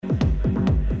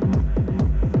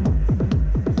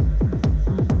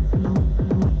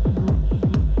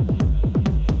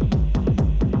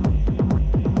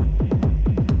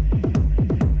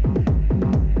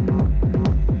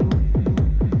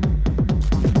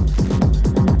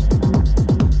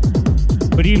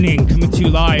Good evening, coming to you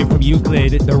live from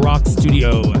Euclid, the Roxx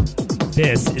studio.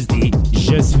 This is the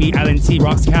Je suis AlanT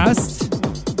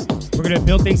Roxxcast. We're going to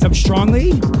build things up strongly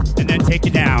and then take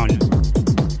it down.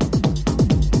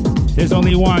 There's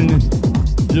only one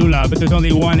Lula, but there's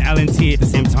only one AlanT at the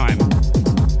same time.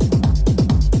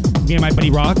 Me and my buddy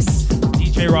Roxx,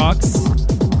 DJ Roxx,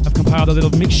 have compiled a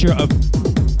little mixture of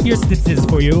fiercenesses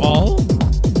for you all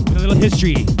with a little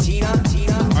history.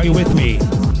 Are you with me?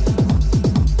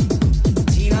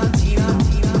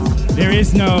 There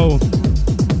is no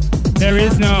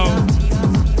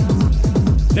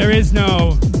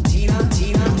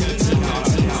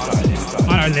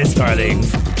on our list, darling.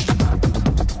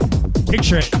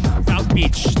 Picture it, South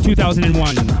Beach,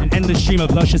 2001, an endless stream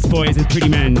of luscious boys and pretty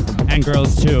men, and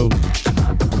girls too.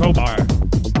 Crowbar.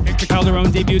 Victor Calderone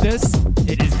debuted this.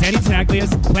 It is Danny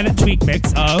Tenaglia's Planet Tweak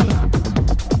mix of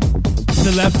To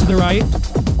the Left, to the Right,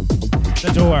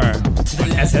 The Door,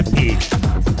 SFP.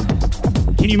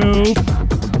 Can you move?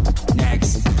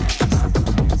 Next.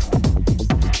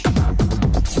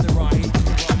 To the right.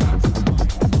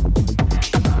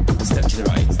 Step to the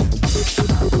right.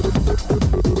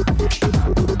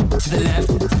 To the left.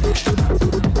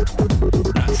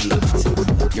 Not to the left.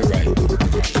 You're right.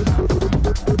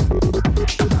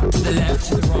 To the left,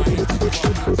 to the right.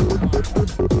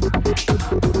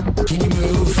 Can you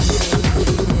move?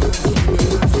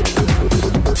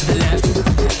 To the left.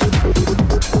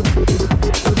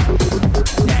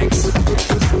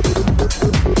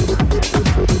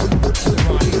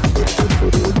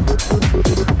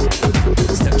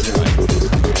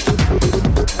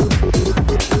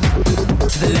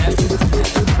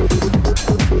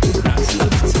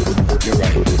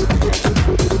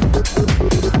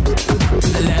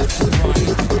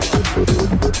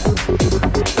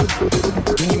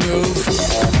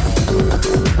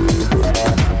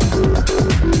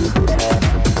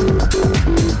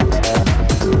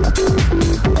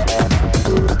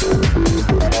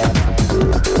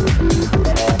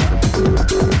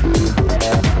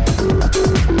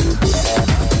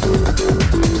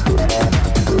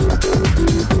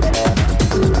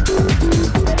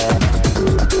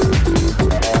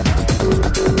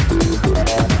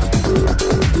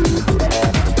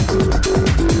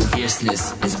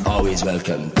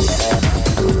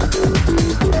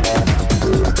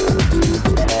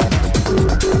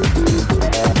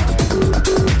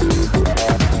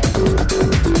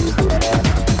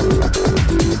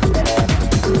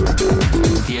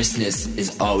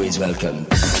 Welcome.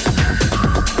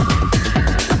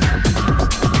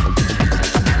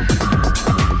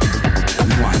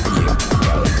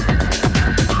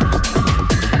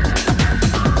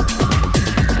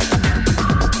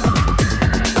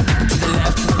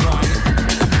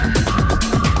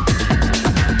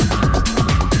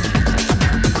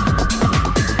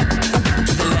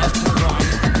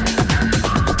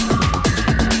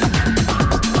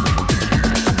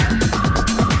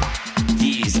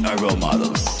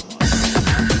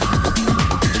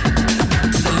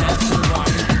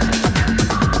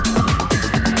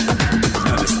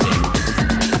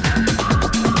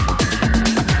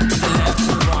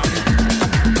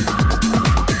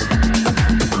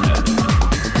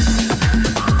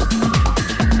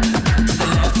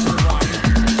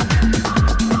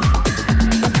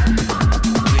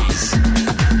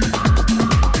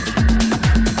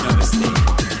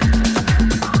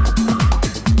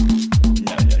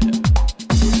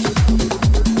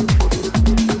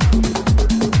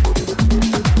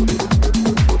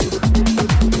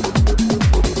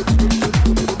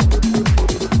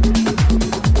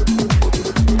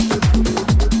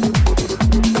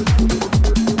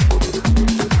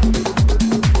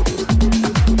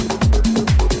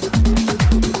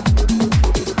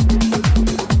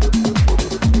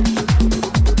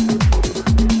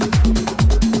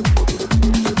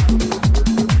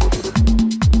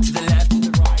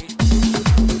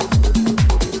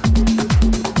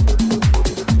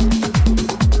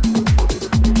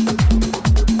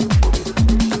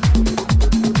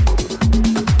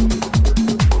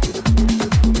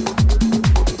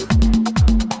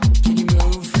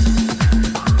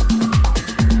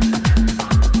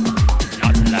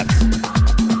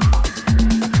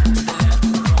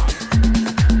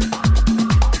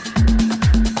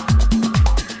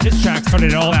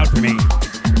 It all out for me.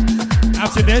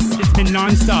 After this, it's been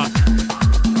non-stop.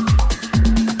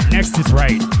 Next is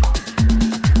right.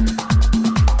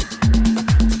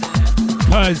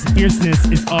 Because fierceness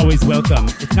is always welcome.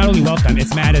 It's not only welcome,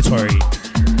 it's mandatory.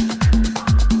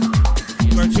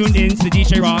 You are tuned in to the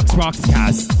DJ Roxx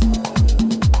Roxxcast.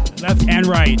 Left and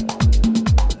right.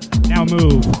 Now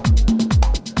move.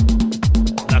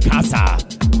 La Casa.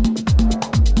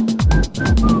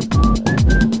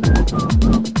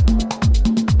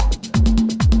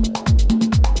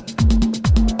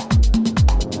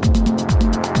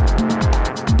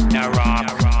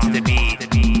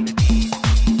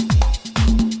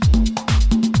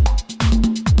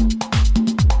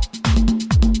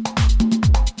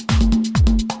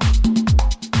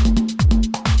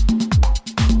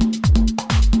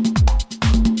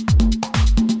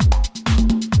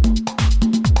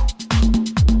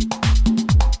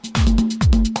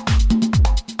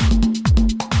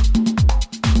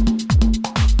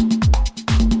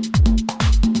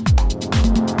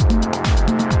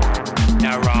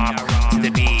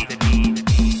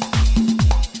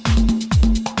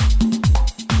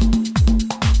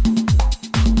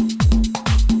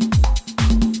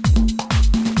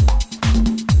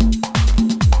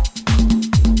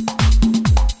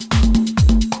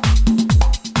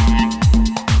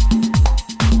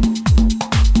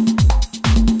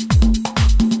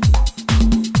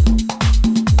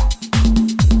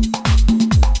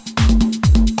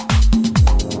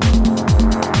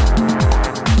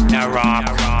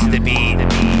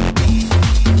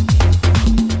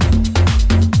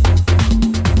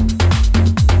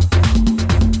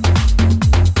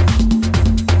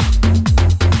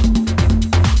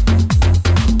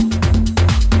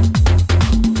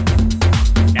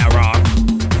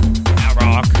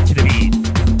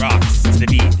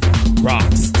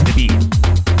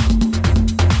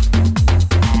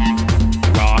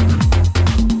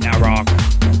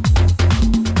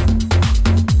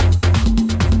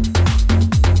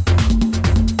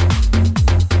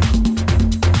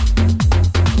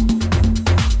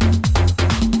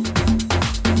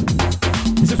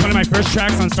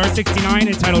 tracks on Star 69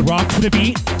 entitled Rock to the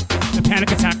Beat, The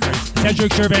Panic Attackers,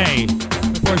 Cedric Gervais,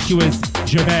 before she was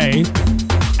Gervais,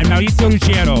 and Mauricio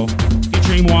Ruggiero,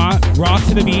 featuring Moi, Rock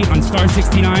to the Beat on Star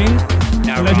 69,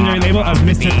 the legendary label of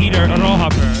Mr. Peter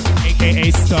Rollhopper,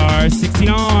 aka Star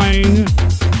 69.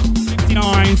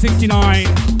 69.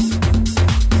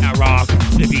 Now rock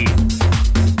to the beat.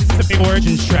 This is a big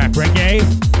Origins track, reggae.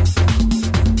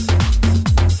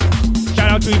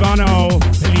 Shout out to Ivano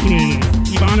Bellini.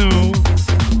 Ivano.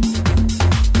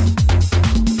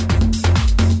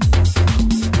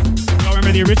 You all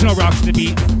remember the original Rock to the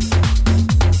Beat?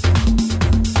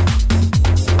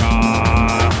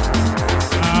 Rock.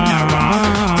 Now rock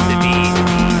to the beat.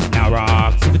 Now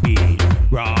rock to the beat.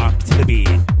 Rock to the beat.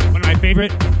 One of my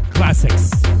favorite classics.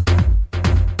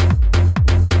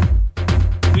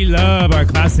 We love our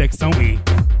classics, don't we?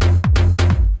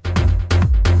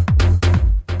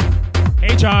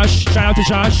 Hey Josh, shout out to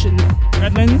Josh in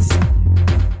Redlands.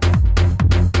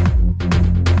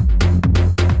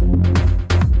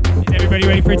 Is everybody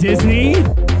ready for Disney?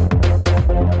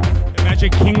 The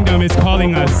Magic Kingdom is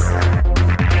calling us.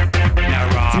 Now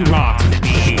rock to rock to the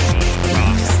beat.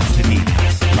 Rocks to the beat.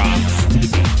 Rocks to the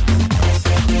beat.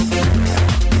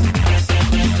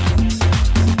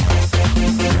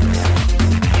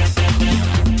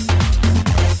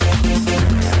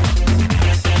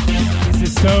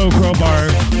 So Crowbar,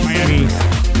 Miami.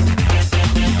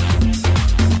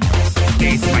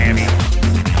 States, Miami.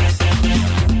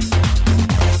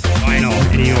 Vinyl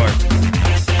in New York.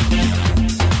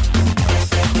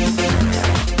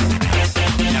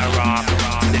 Now rock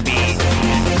the beat.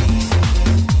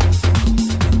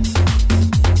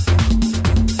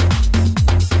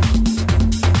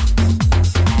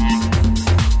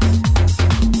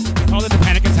 Call it the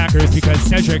Panic Attackers because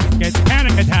Cedric gets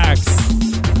panic attacks.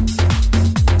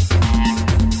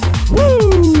 Woo!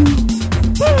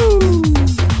 Woo!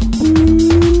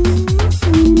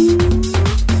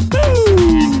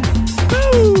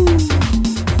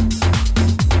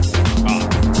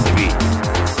 Rock to the beat.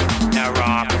 Now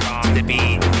rock to the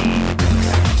beat.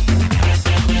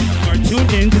 You're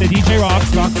tuned in to the DJ Roxx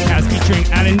Roxxcast featuring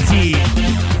AlanT.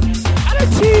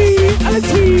 AlanT!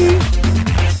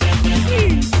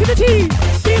 E to the T!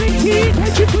 Feeling T,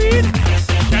 country queen!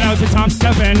 Shout out to Tom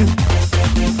Stephan.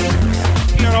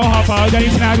 Rollhopper, Danny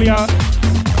Tenaglia,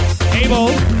 Abel,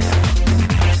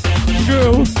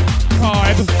 Drew,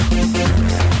 Tribe,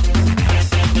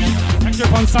 Hector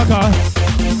Fonseca,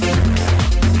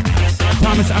 Mark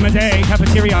Thomas Amadei,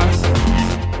 Cafeteria.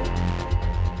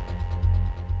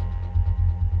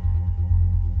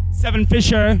 Seven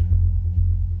Fisher,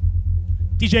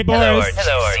 DJ Boris,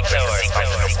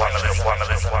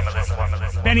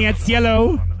 Benny at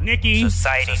Cielo, Nikki,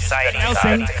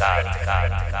 Nelson.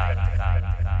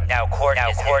 Now court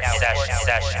session.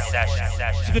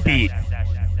 To the beat.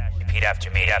 Repeat after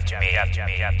me.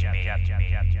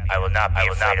 I will not be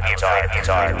afraid of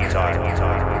guitar.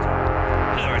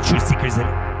 Hello, our truth seekers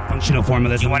at functional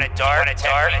formalism. You want it dark? Honey,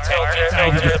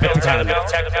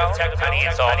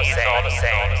 it's all the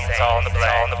same. It's all in the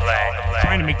blend.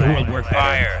 Trying to make the world work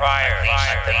better.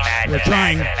 We're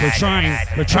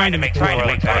trying to make the world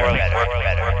work better.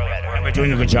 And we're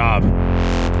doing a good job.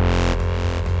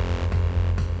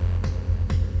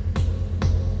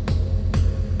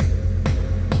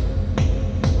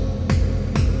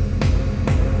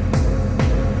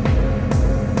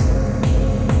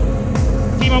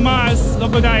 Mas,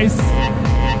 Loco Dice,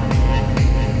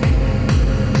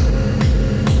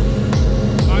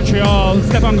 Montreal,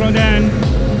 Stefan Grondin,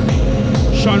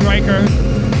 Sean Riker,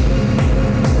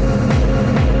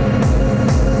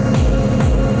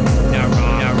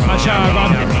 Masha,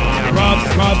 Rob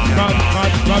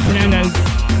Fernandez,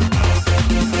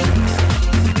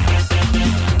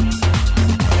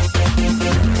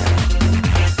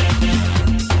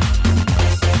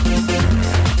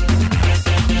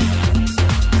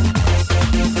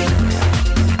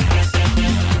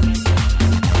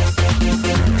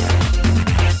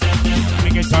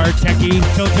 dark, techie,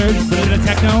 filtered, a little bit of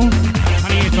techno.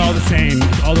 Honey, it's all the same.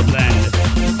 It's all a blend.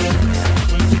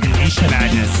 Going to unleash the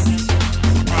madness.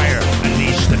 Fire,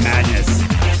 unleash the madness.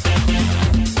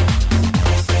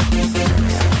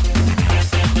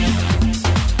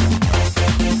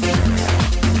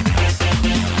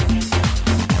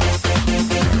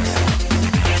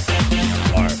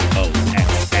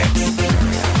 ROXX.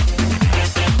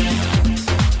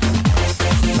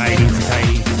 Society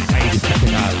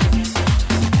spectacle.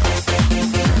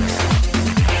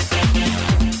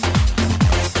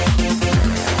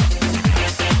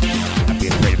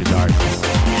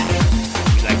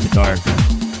 Dark.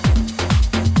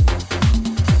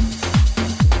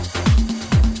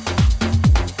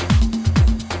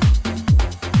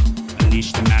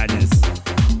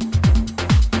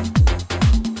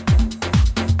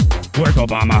 Work,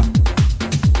 Obama.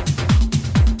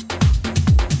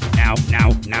 Now.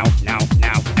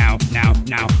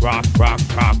 Rock.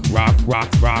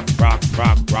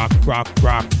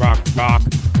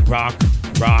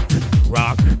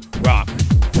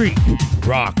 Freak.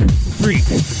 Rock.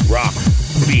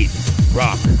 Beat.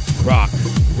 Rock.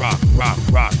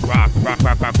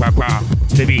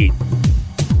 To the beat.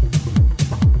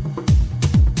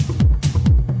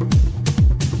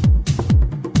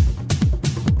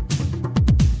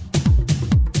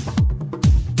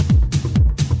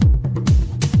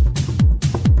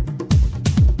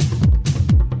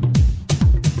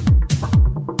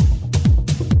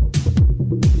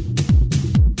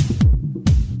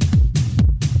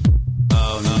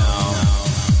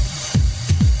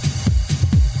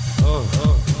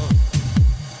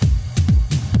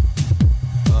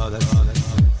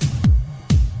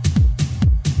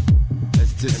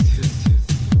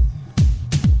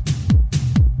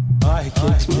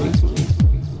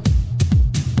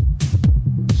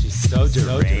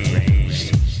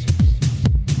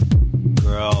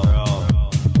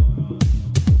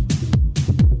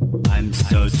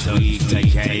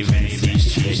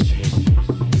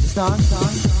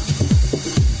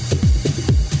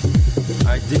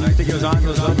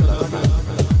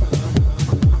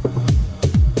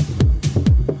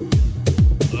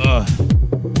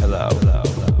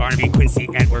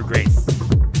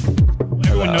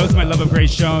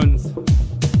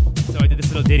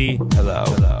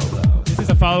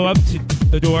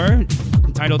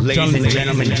 Ladies and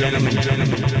gentlemen.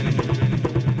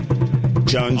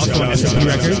 Jones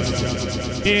record.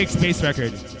 Big space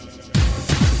record.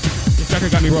 This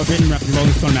record got me written in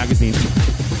Rolling Stone magazine.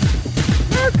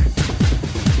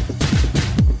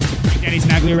 Danny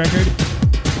Tenaglia record.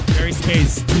 Very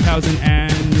space.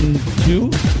 2002.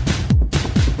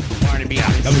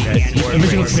 That was it.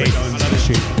 Original space. I love this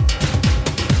shit.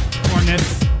 Perform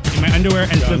this in my underwear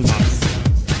and flip flops.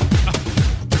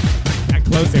 At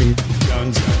closing.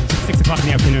 6 o'clock in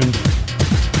the afternoon.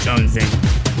 Jonesing.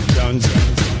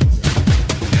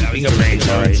 Yeah, we can range,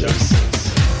 alright.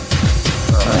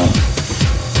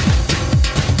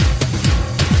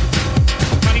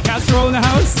 Funny casserole in the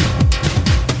house?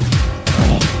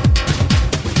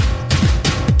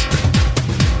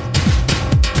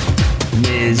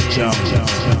 Ms. Jones.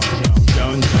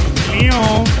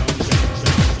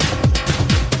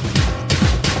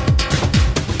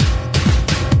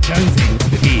 Jonesing to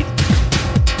the beat.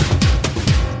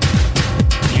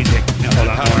 Hold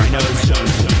on, how I know it's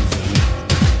Jones.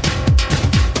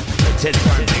 The tits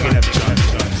aren't big enough, Jones.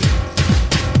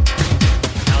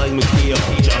 Ally McNeil,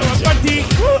 Jones.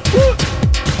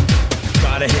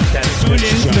 Gotta hit that switch, Tune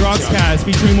in to the Roxxcast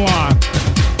featuring moi.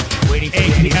 Waiting for A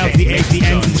to the L to the A to the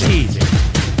N to the T.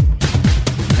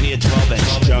 I need a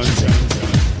 12-inch, Jones.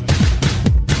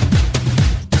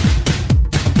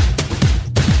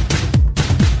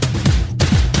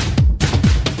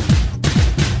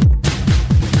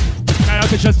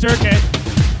 The Just Circuit,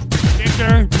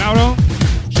 Victor, Mauro,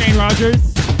 Shane Rogers.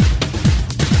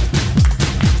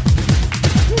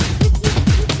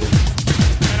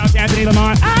 Shout out to Anthony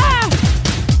Lamont.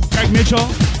 Greg Mitchell.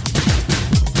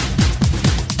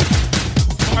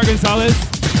 Omar Gonzalez.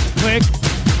 Click.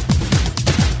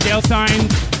 Dale Stein.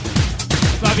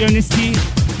 Flavio Nisti.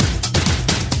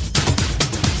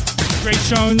 Great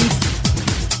Jones.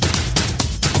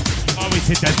 Always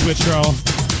hit that switch, girl.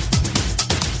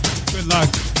 Good luck.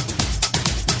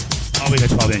 Always a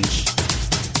 12-inch.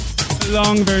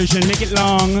 Long version, make it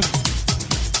long.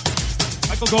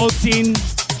 Michael Goldstein,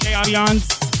 Jay Aviance.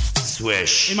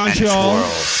 Swish in Montreal.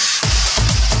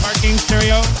 Parking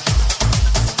Stereo.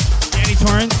 Danny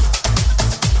Torrance.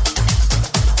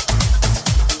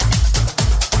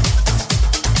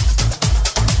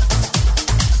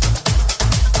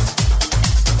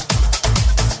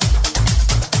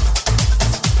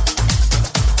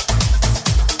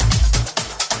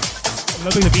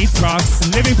 Loving the beats, Roxx.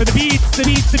 I'm living for the beats. I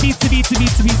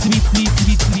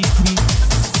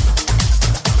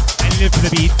live for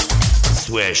the beats.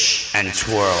 Swish and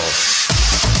twirl.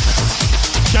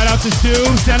 Shout out to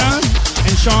Sue, Senna,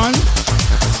 and Sean.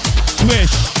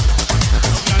 Swish.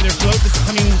 On their float this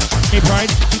coming Gay Pride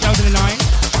 2009.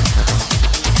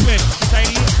 Swish.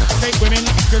 Society of Straight Women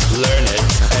in Search. Learn it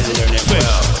and learn it Swish.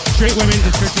 well. Straight women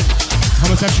in search of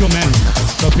homosexual men.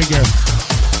 Go figure.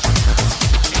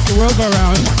 The world go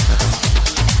around.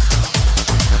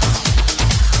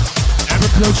 Never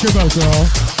float your boat, girl.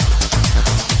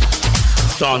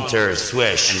 Saunter,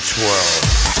 swish, and twirl.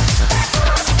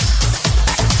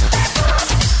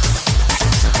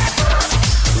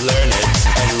 Learn it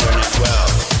and learn it well.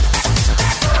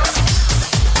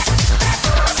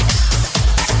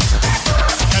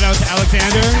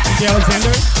 Alexander, DJ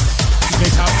Alexander, DJ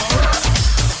Pablo,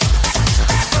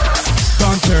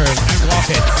 Saunter, and Walk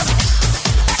It.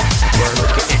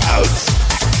 Work it out.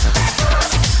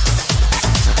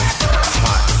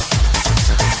 Hot.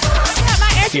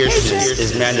 Fierceness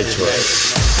is mandatory.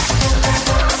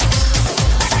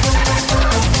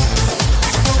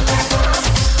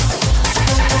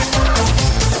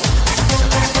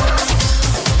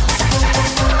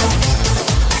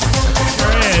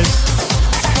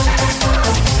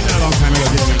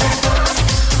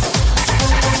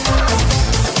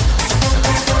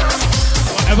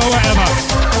 Whatever.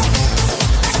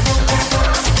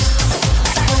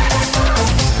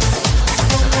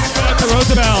 Shout out to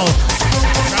Rosabelle,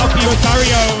 Ralphie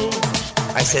Rosario.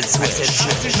 I said switch.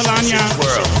 Kalanya.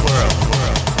 Twirl.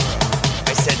 I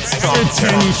said strong. I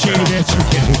said 10, you shady bitch. I'm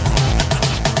kidding.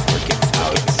 Work it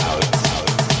out.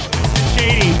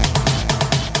 Shady.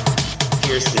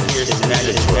 Fierceness is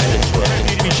mandatory. You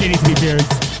need to be shady to be fierce.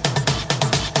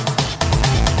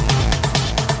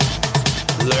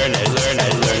 Learn it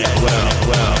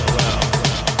well.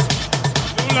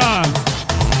 Lula.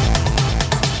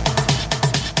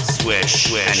 Swish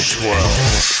and twirl.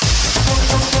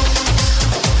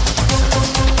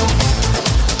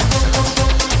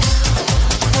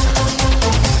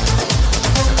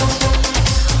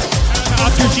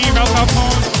 Oscar G, Ralph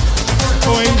Alcone,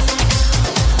 Boys.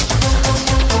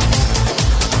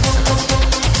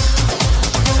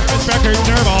 Nervous Records,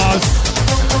 Nervos.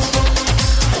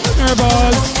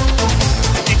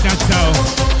 I think that's so.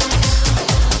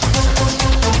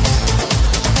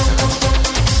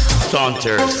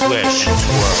 Saunter, swish, and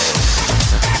twirl.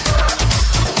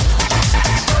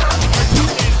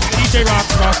 DJ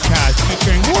Roxxcast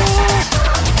featuring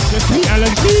just me,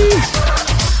 AlanT.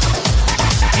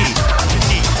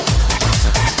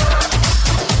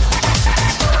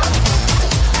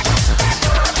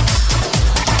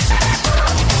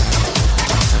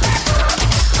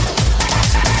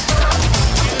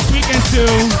 Sue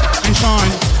and Sean.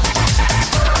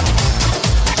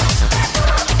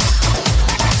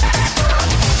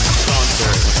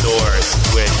 Saunter, soar,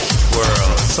 swish, twirl.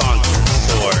 Saunter,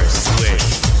 soar, swish.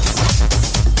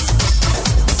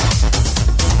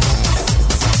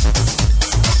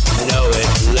 Know it,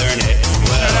 learn it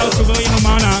well. Shout out to William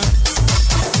Umana.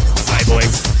 My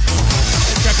Voice.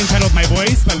 This track entitled My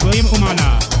Voice by William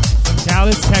Umana from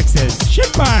Dallas, Texas.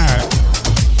 Shitfire.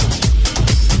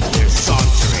 They're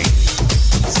sauntering.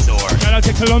 Shout out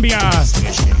to Colombia,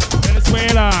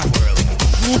 Venezuela,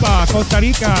 Cuba, Costa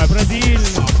Rica, Brazil.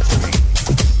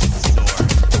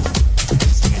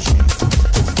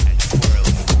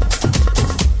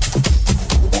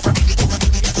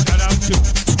 Shout out to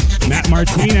Matt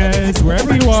Martinez,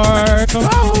 wherever you are, come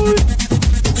out.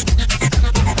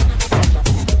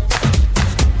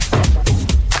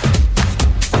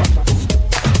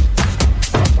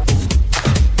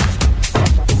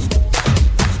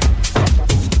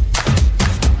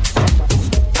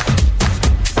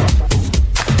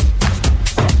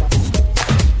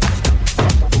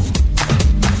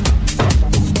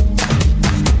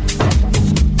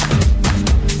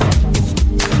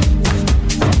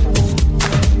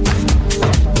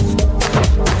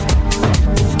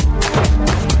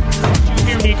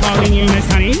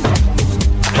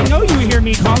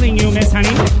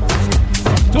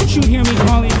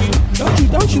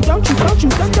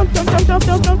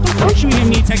 Don't you hear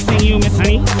me texting you, Miss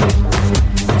Honey?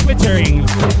 Twittering.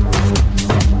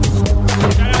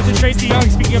 Shout out to Tracy Young,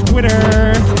 speaking of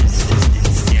Twitter. This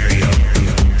is stereo,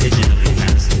 digitally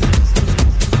mastered.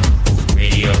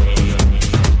 Radio,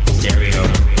 stereo,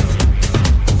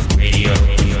 radio,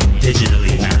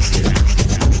 digitally mastered.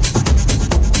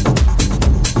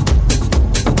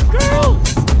 Girl!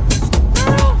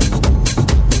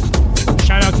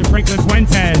 Shout out to Franklin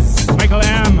Fuentes, Michael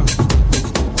M.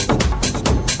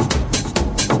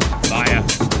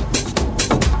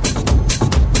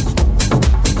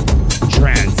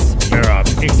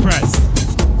 Express.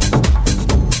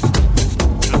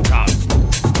 Up top.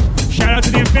 Shout out to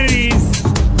the Infinities.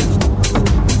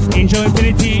 Angel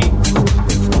Infinity.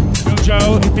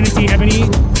 Jojo Infinity Ebony.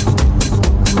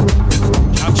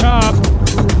 Chop chop.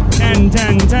 10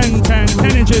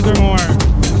 inches or more.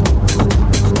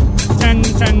 10.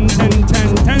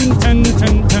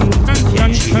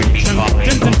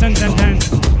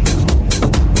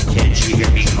 Can't you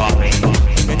hear me calling?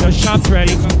 Get those shots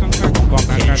ready.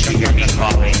 Can't you hear me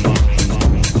calling?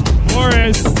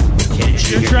 Morris,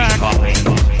 your track.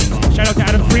 Shout out to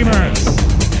Adam Freemer.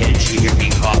 Can't you hear me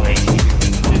calling?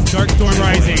 This is Dark Storm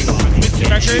Rising. This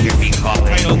record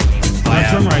titled Dark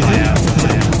Storm Rising.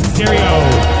 Stereo.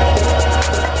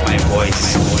 My voice voice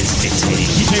is dictating.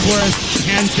 DJ Boris,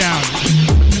 hands down.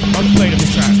 Most played of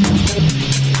this track.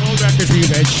 Old record for you,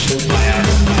 bitch. My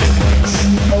voice.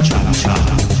 Chop chop.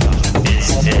 Is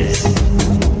this?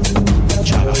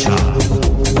 Chop chop.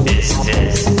 Is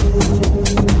this?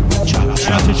 Chop chop.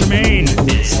 Shout out to Jermaine.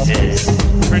 Is this?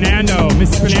 Fernando,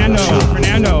 Miss Fernando,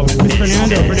 Fernando, Miss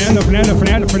Fernando.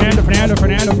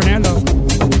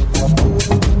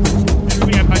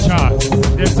 Everybody at Pacha,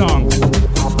 their song.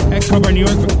 Ex-Cobra New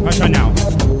York, Pacha now.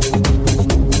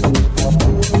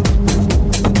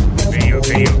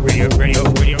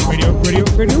 Radio.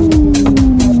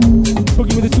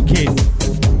 Boogie with a suitcase.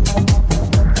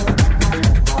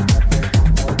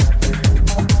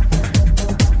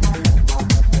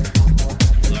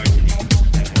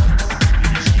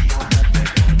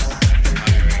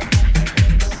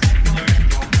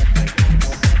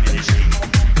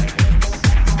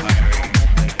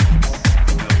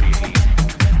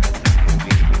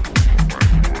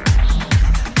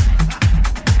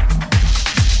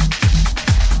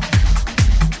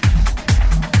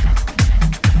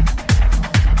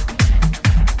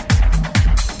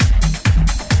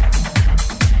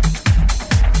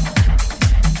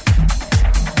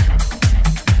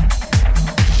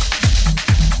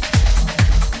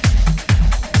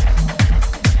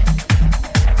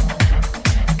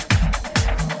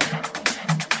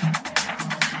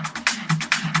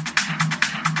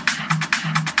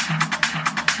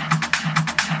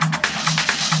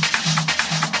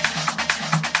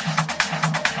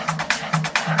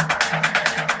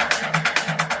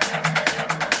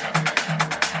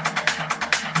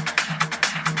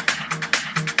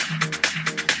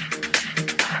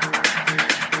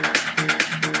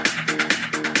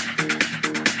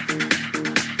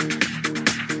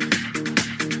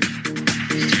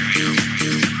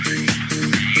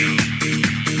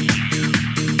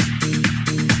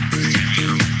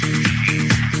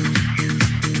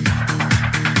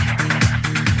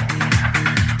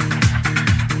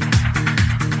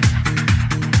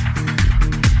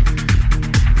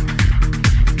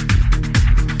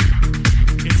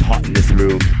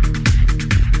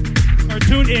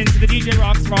 The DJ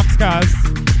Roxx Roxxcast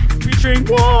featuring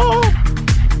Whoa!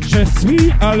 Je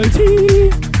suis AlanT.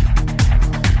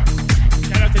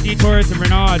 Shout out to Detours and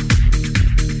Renaud.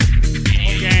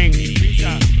 Whole gang.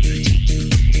 Lisa.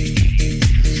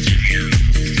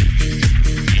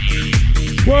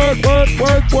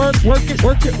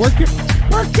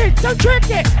 Work it. Don't trick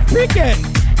it. Freak it.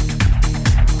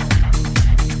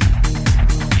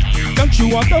 Don't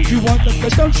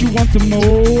you want some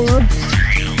more?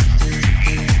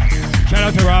 Shout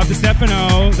out to Rob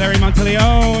DeStefano, Larry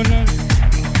Monteleone.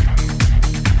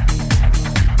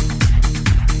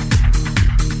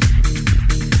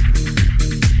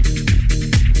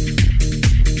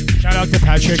 Shout out to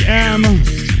Patrick M,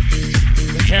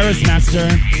 the Terrace Master.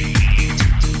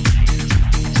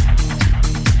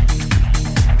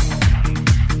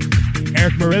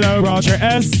 Eric Murillo, Roger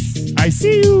S, I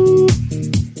see you.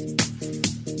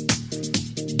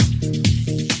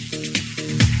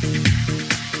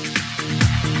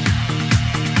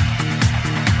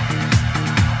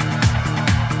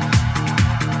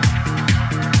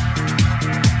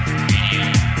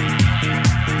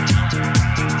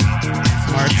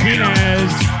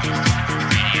 Martinez.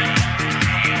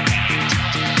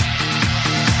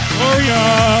 Gloria.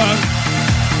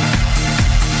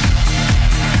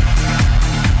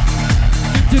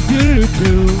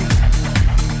 Do.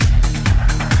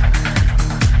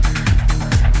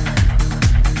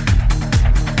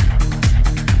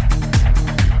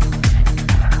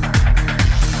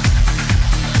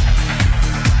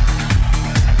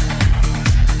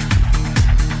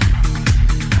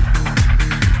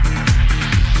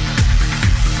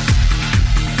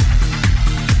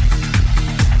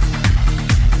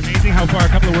 How far a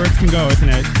couple of words can go, isn't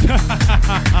it?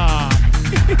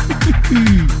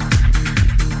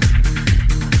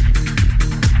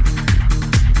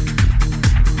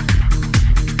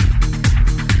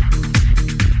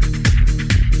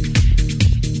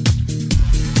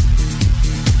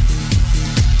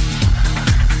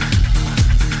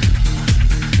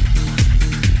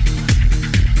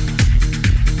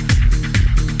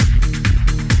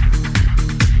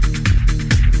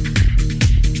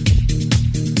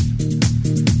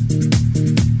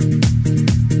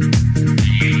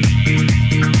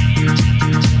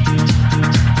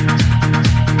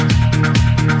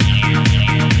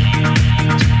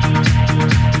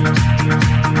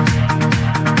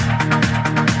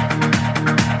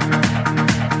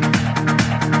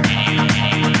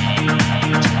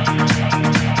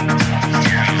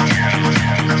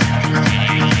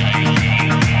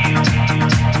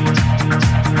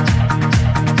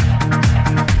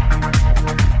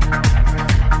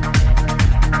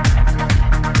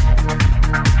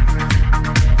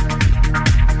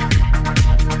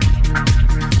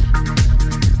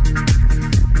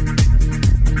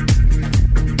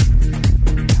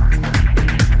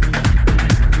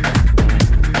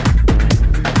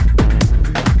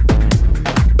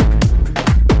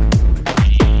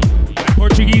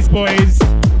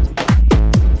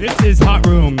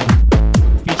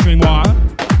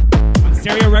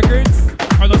 Stereo Records,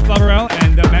 Carlos Flavarel,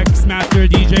 and the Mix Master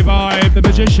DJ Vibe, the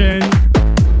magician.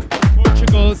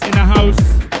 Portugal's in the house.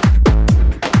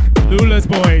 Lula's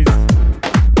boys.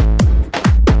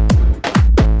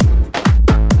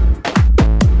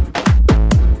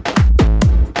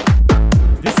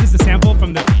 This is a sample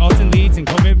from the Alton Leeds and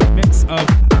COVID mix of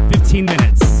 15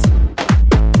 minutes.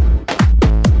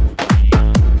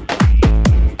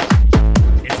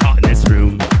 It's hot in this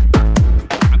room.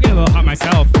 I'm getting a little hot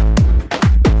myself.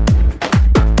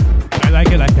 But I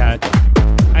like it like that.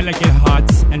 I like it hot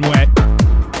and wet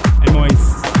and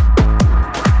moist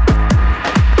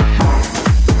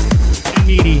and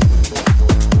meaty.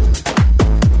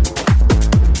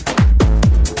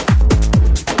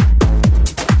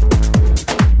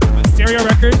 On Stereo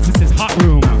Records, this is Hot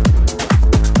Room.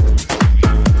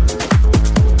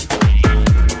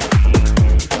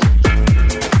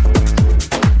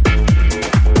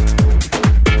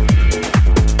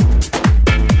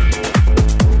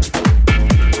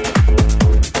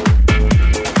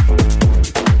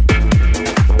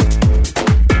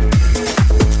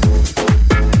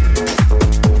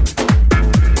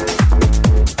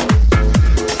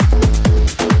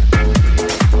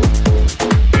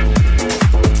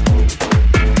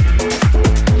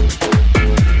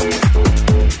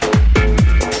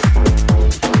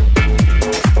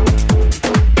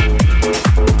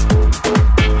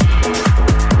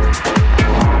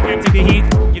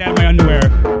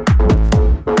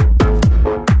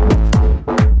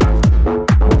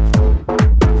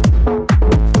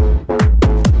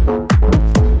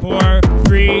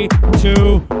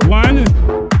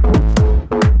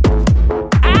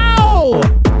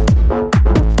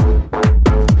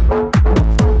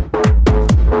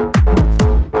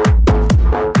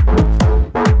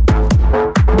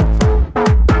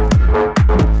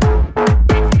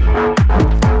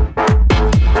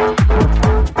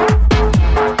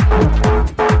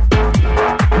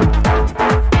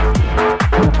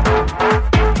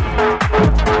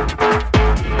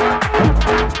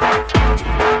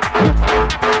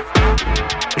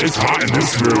 It's hot in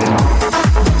this room.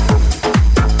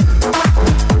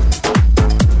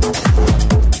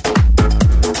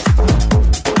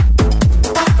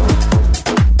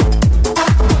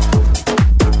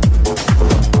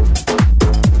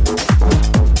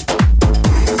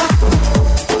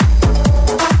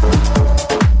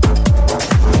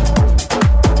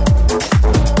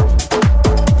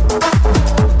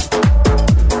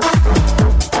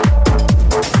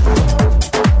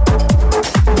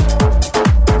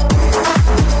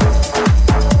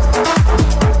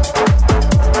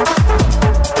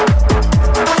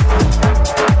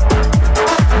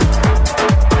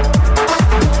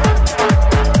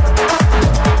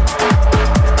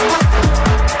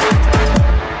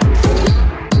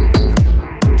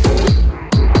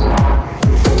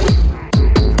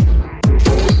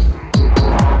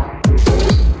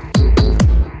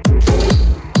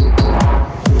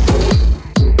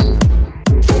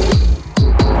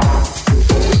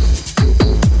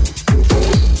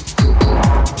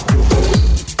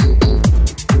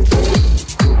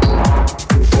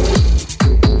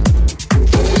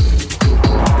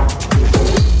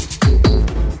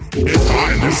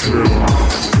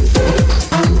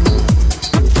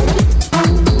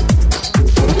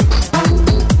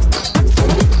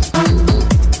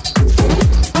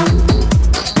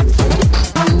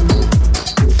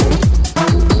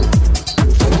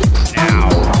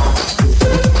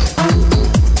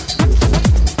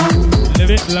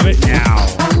 Love it now.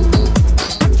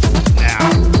 Now.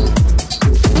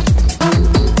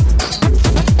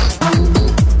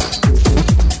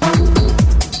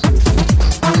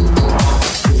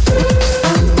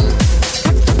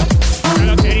 Shout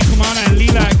out to Eddie Kumana and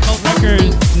Lila at Cult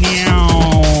Records.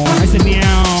 Meow. I said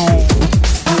meow.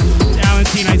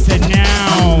 AlanT, I said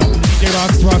now. DJ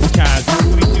Roxx, Roxxcast.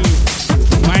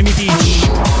 22. Miami Beach.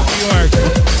 New York.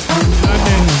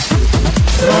 London.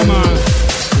 Roma.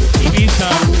 Ibiza,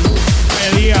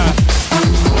 Hialeah,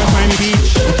 North Miami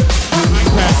Beach,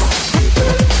 Minecraft.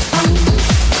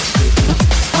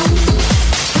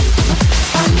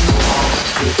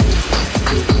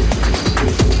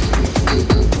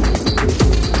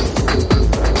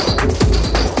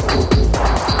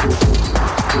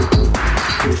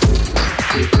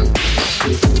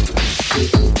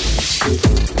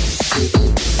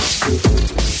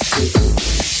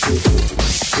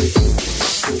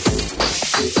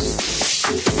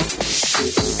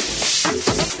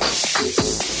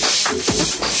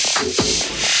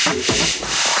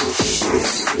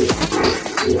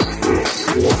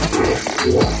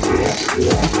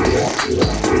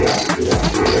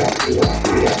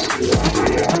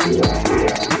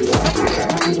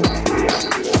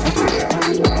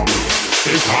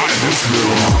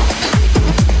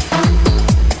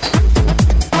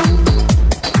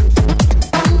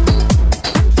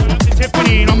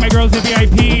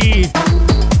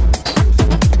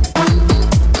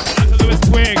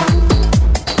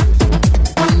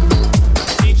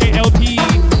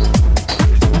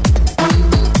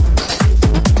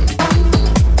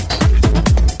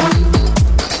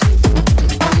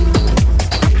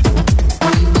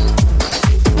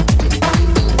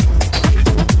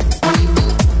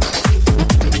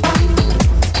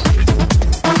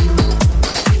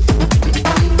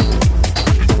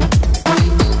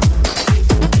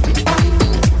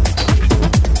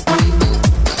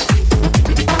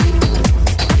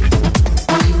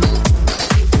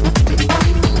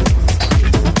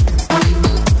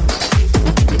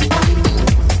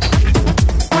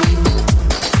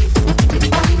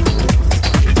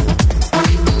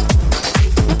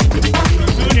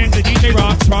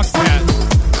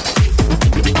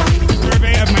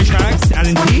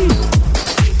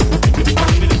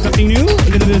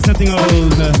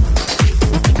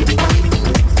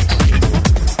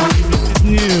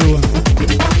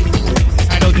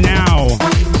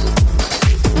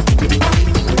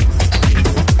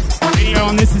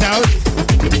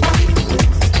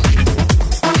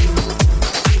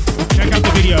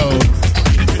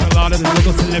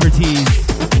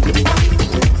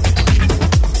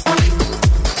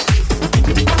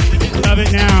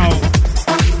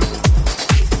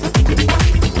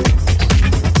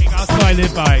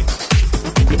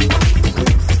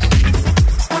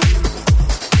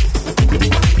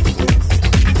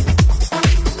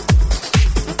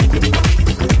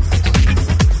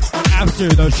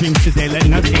 after those drinks today. Let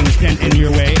nothing stand in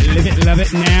your way. Live it, love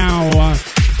it now.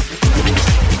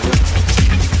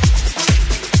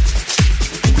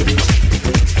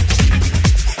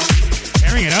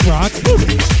 Tearing it up, Roxx.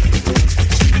 Woo.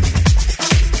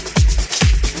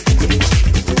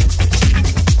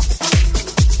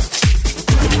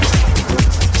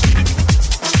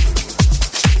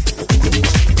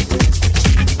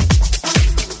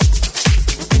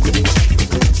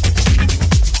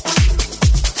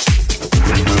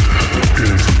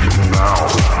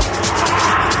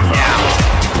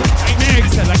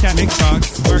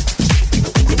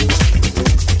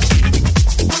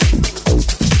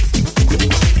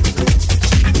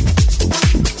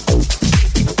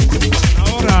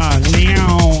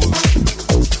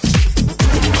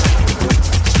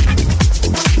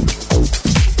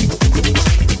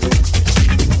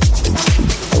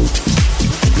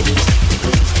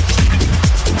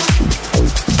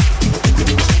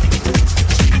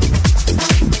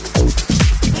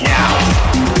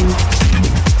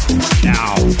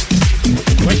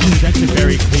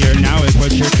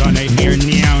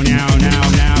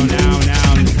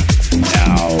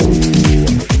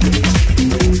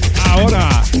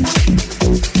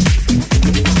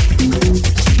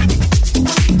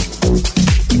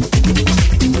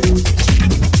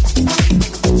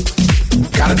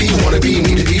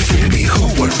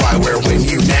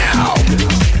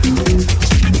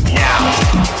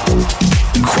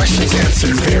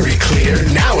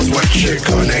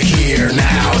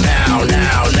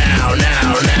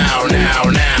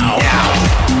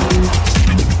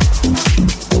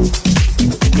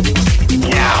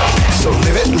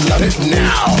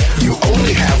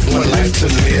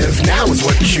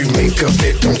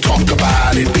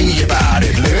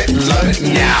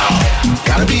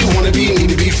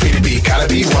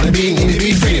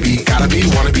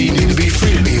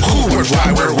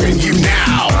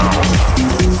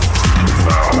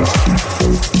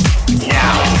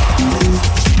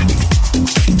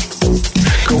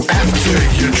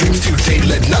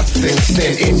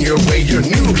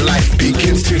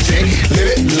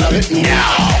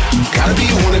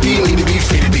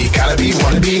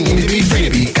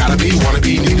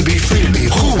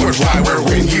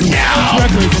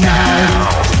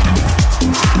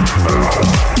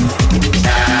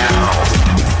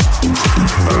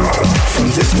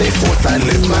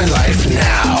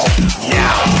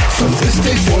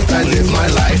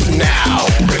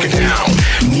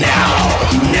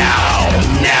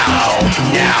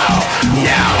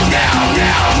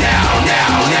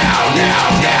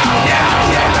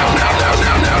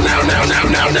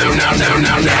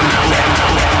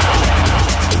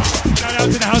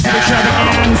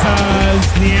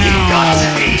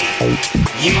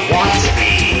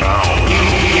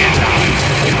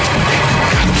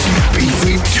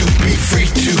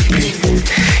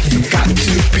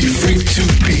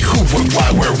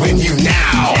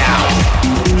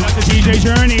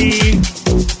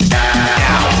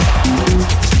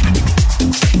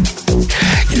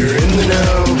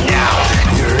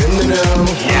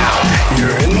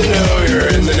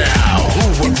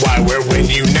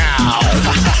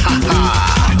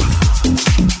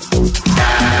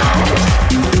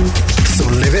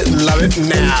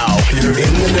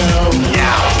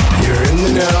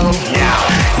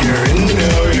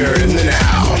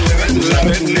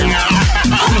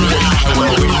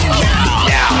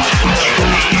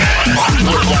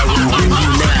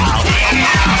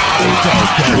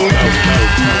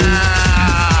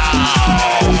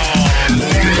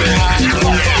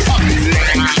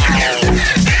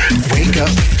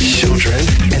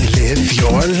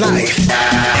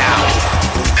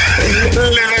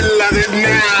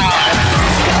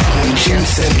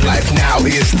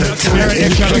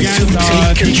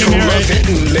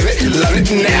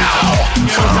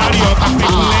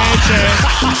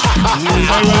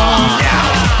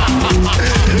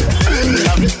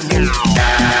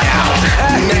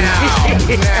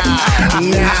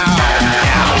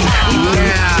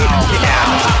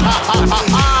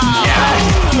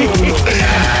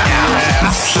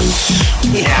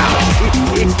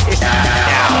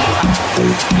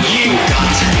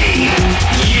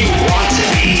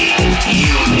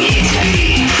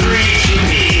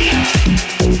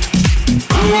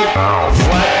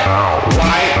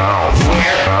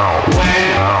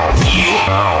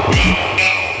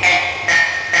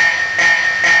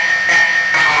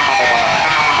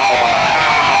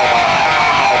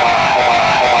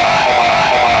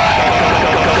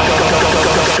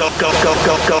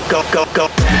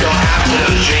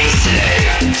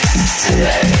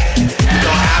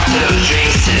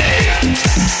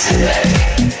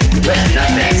 Let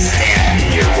nothing stand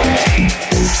in your way.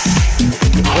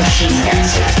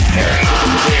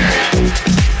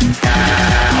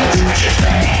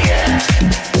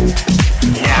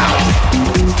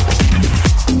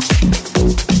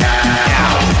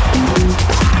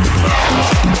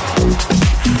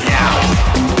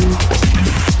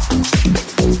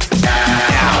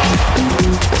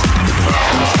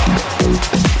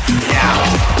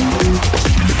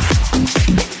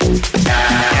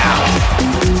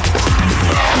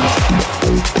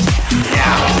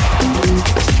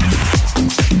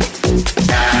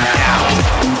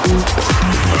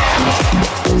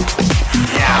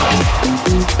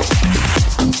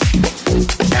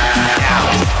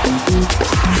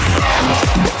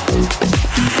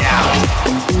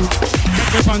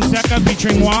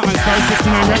 Featuring Wah on Star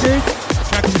 69 Records.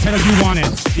 Track is entitled You Want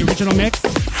It, the original mix.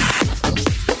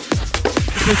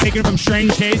 This was taken from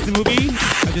Strange Days, the movie.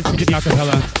 I just did the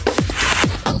acapella.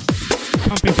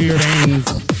 Pumping through your veins.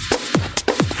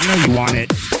 You know you want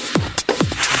it.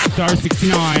 Star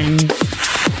 69.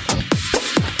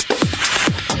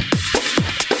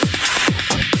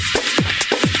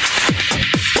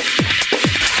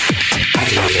 I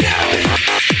can make it happen.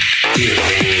 Through your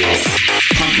veins.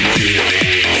 Pumping through your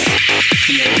veins.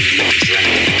 Feel the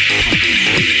adrenaline pumping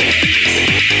through your veins.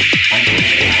 I can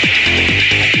make it happen.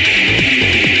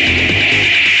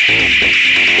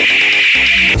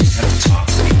 You just have to talk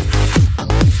to me.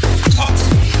 Talk to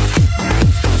me.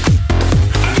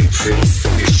 I'm your priest,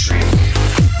 I'm your shrink.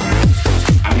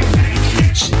 I'm your main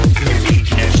connection. I'm your main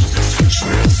connection to the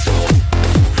switchboard of the soul.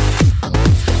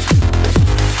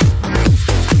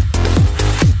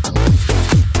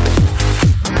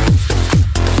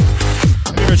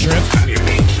 Trip. I'm your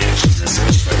main connection to the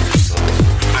switchboard of your soul.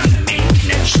 I'm the main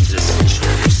connection to the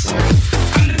switchboard of your soul.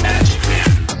 I'm the magic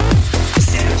man.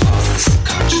 Santa Claus is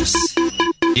subconscious.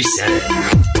 You said it.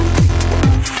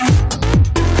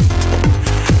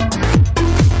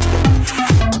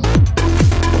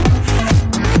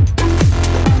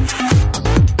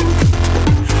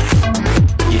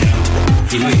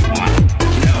 You know you want it.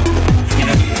 You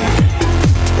know you want it.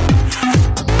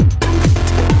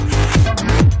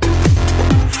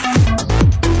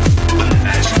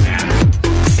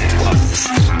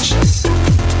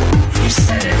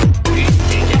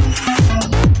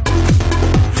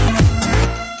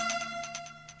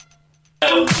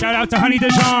 Shout out to Honey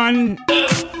Dijon. Call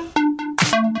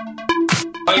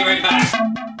you right back.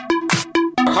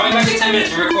 Or call me back in 10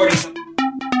 minutes. We're recording something.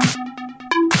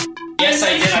 Yes,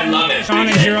 I did. I love it. Sean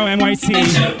and Hero NYC.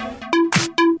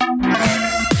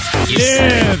 You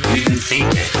said it. You didn't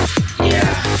think it.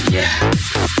 Yeah.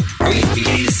 Are we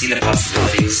beginning to see the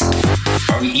possibilities?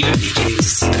 Are we even beginning to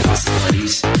see the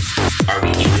possibilities? Are we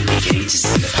even beginning to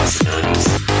see the possibilities?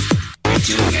 You're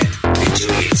doing it. You're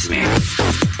doing it to me.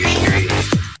 You're hearing it.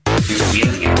 You're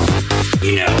feeling it.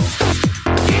 You know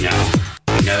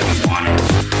you want it.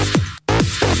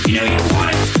 You know you want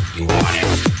it. You want it.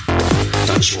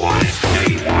 Don't you want it? You know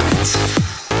you want it.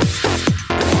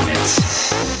 You want it.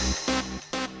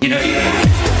 You know you want it.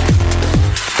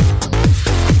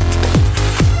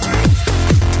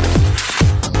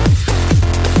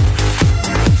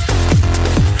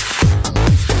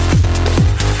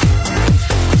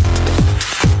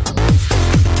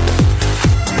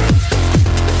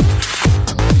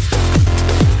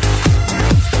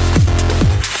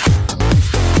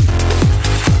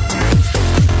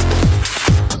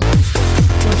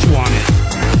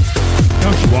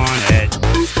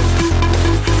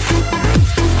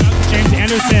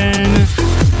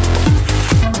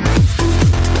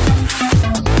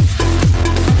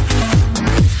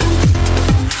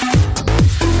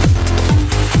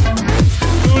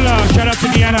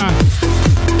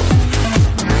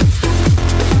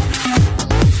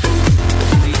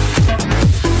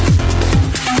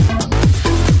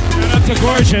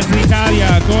 Gorgeous in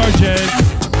Italia, gorgeous.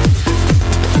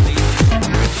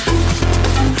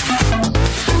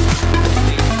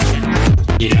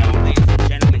 You know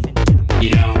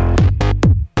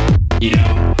you want it.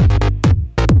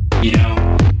 You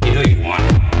know you want it.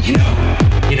 You know you want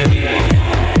it. You know you want it.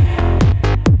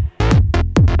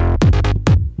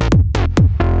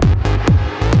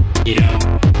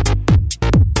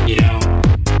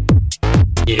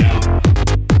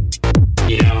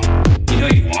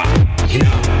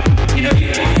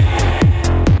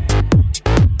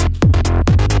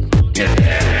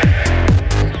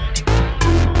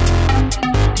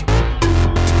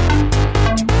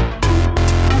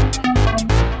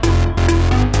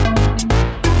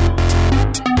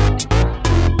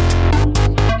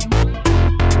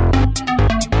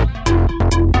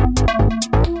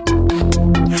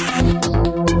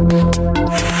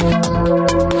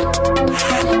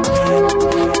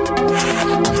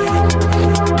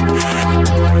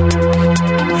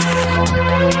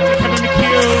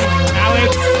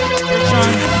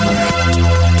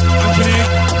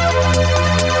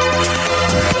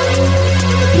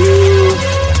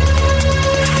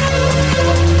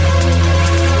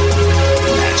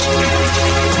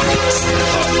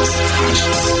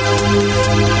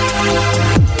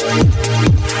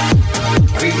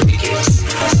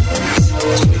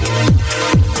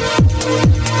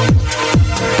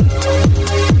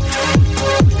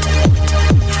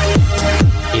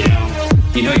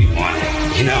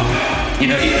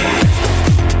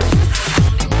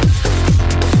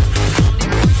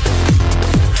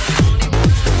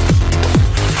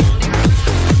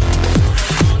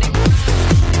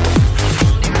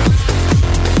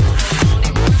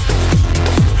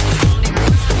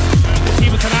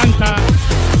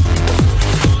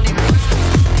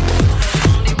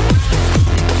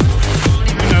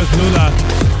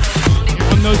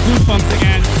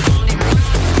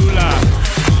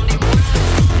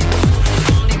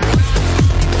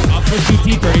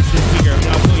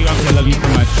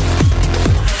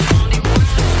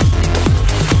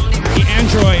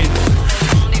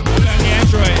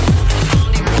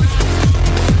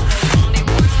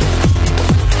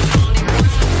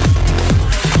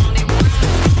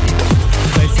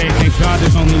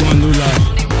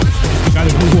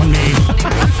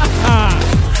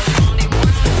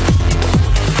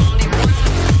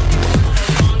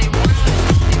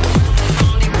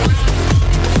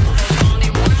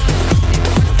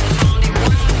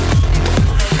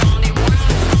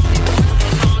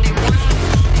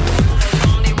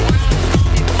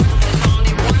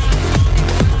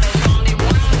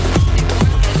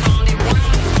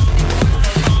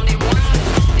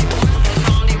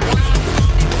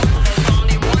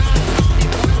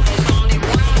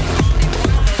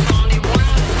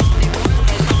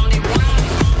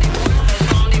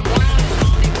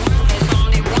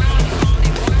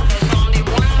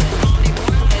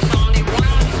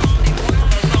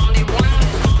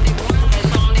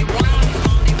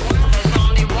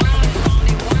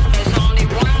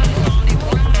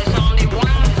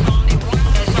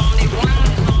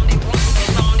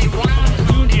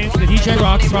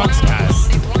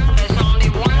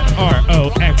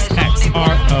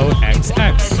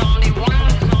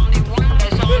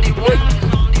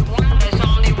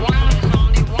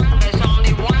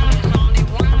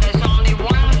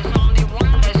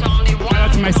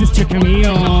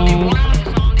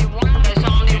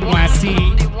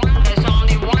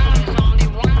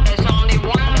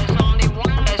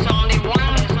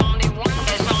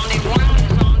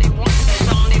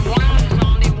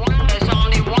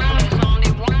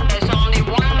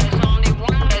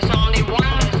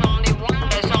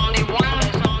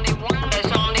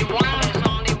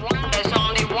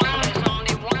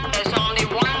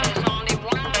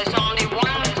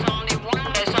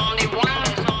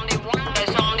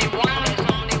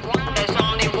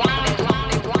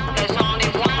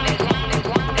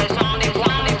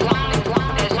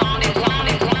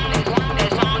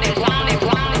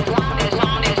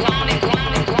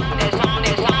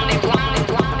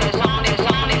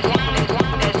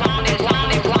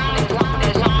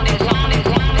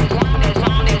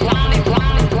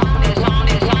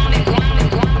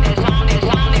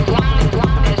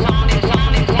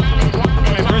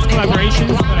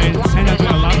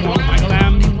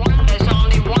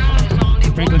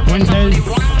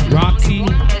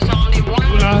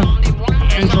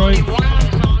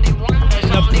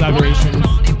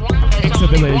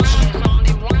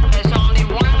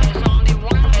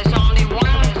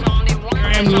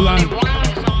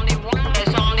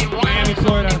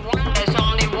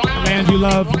 band you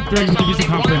love during the music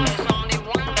conference.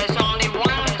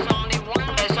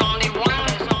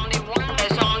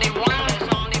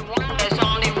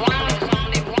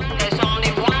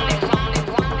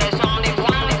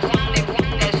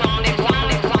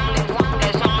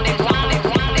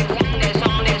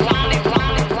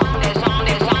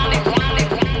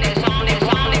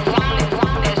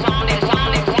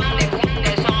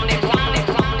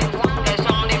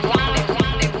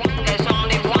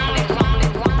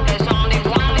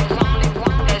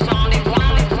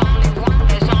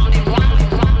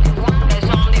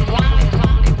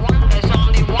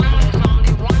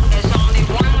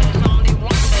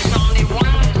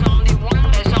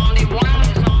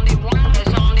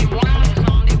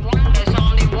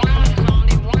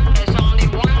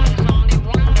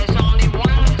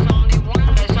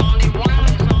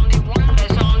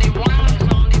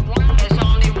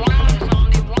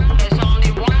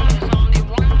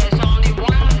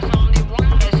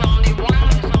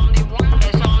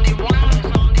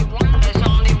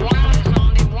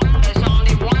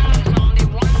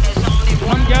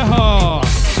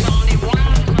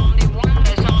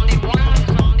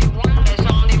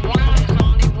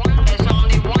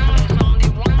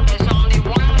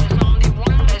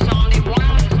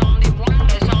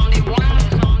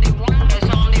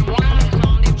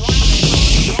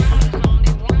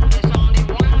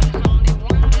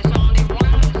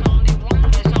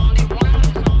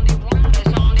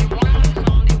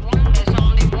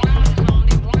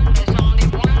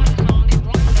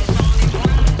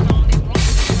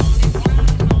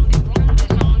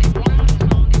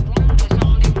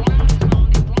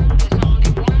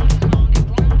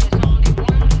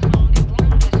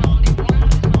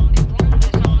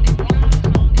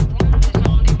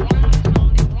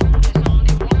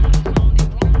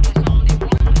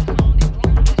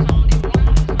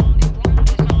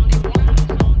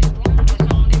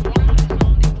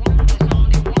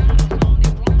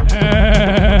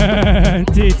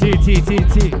 T.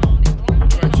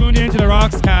 We're tuned into the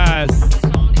Roxxcast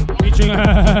featuring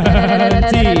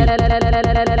AlanT.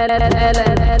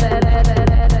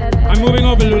 I'm moving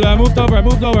over, Lula. I moved over.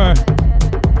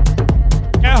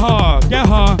 Get her.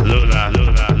 Lula.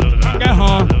 Get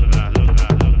her.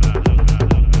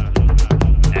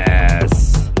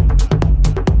 Yes.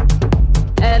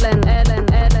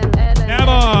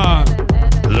 Never.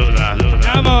 Lula.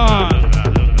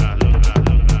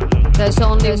 There's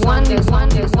only one.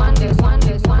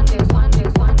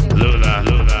 Lula.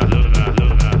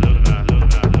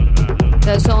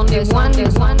 There's only one.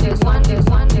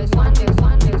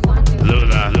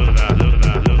 Lula.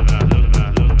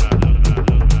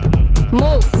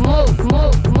 Move.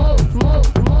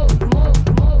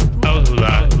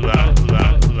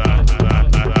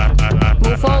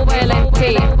 Move over, AlanT.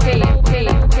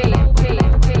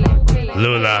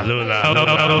 Lula.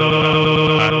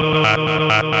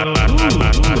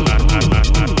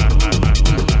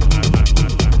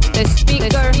 The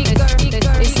speaker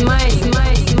is mine.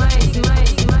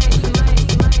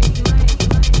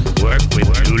 Work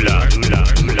with Lula.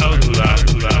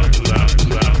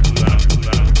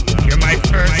 You're my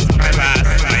first, my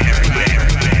last, my everything.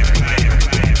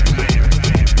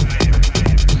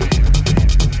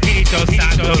 Tito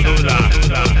Santo Lula.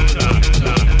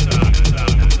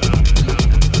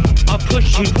 I'll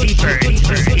push you deeper into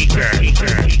the speaker.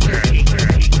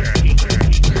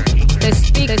 The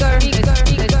speaker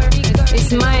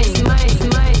is mine.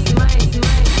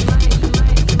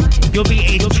 You'll be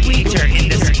a tweeter in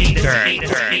the speaker.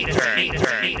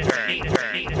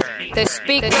 The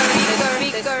speaker is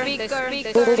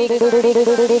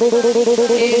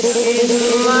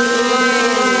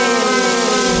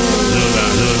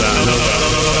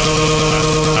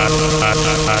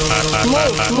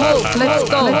Move, let's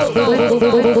go.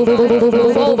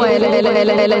 Over,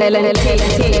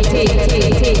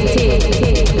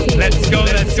 Let's go.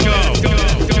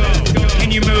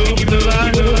 Can you move,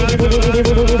 Lula?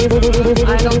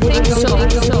 I don't think so.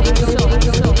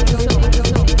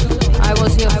 I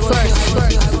was here first.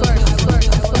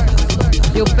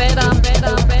 You better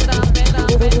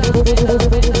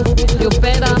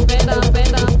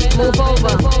move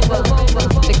over,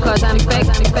 because I'm back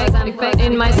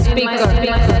in my speaker.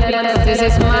 This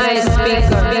is my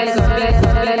speaker.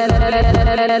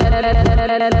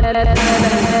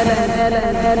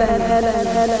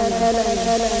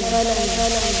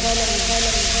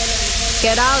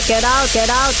 Get out.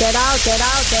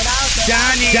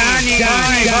 Johnny.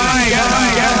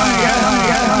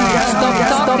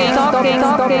 Stop talking.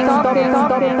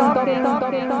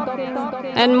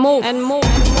 And move.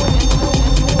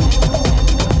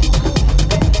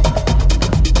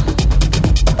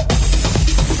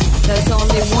 There's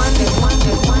only one. There's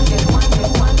only one.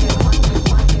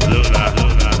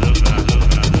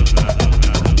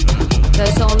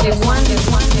 There's only one.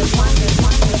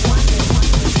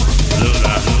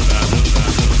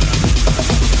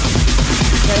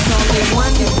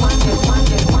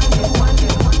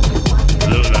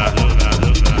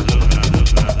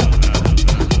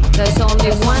 There's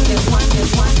only one.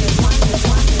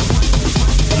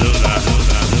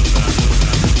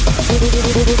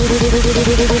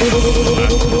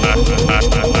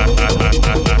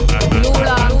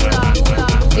 Lula,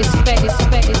 respect.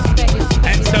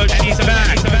 And so she's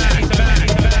back.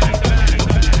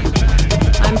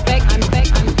 I'm back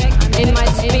in my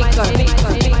speaker.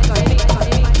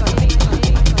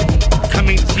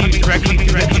 Coming to you directly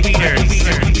through the tweeters.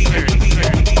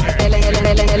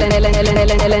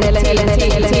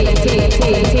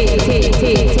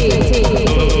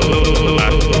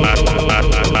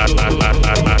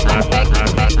 I'm back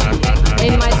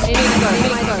in my speaker.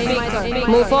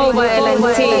 Move over,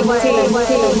 AlanT.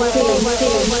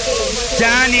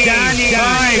 Danny,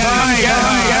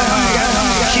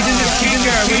 she's in the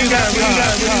speaker.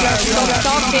 Stop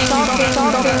talking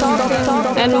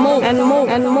and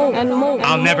move.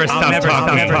 I'll never stop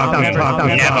talking.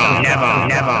 Never.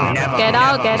 Get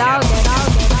out. Never. Get out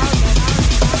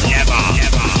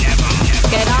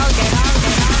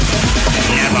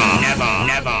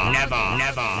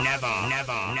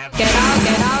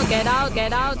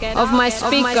of my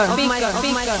speaker.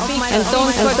 And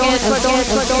don't forget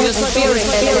your spirit.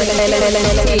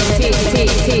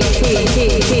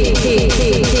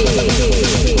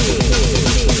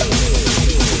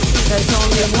 There's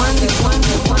only one.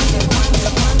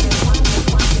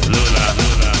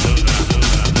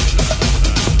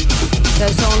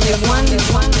 There's only one. There's only one.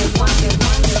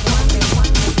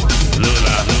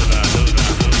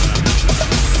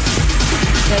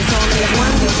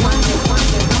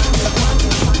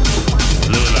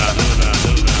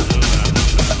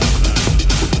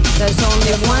 There's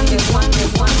only one.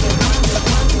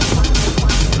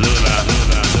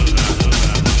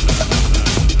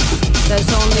 There's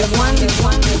only one.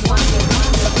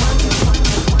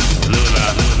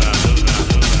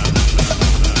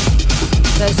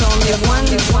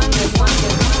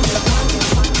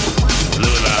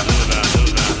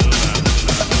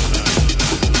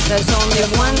 There's only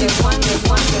one.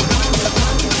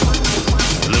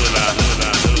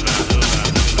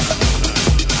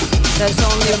 There's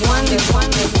only one.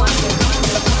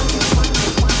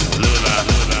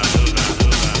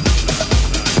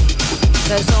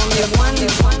 There's only one.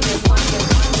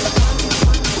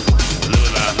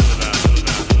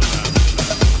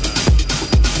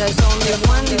 There's only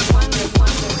one.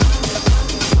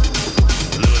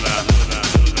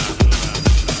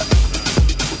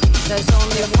 There's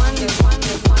only one.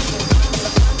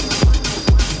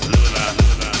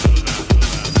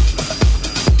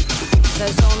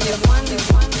 There's only one.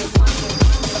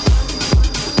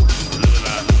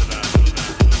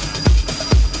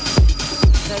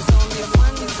 There's only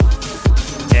one.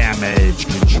 Damage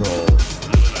control.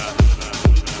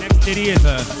 Next ditty is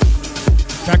a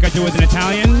track I do with an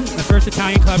Italian, the first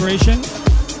Italian collaboration,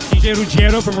 DJ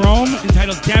Ruggiero from Rome,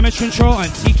 entitled Damage Control on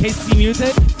TKC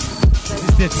Music. This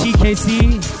is the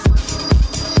TKC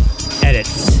edit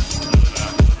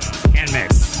and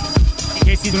mix.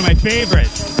 TKC is one of my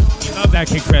favorites. You love that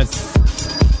kid, Chris.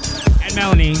 And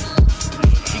Melanie.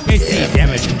 TKC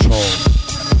Damage Control.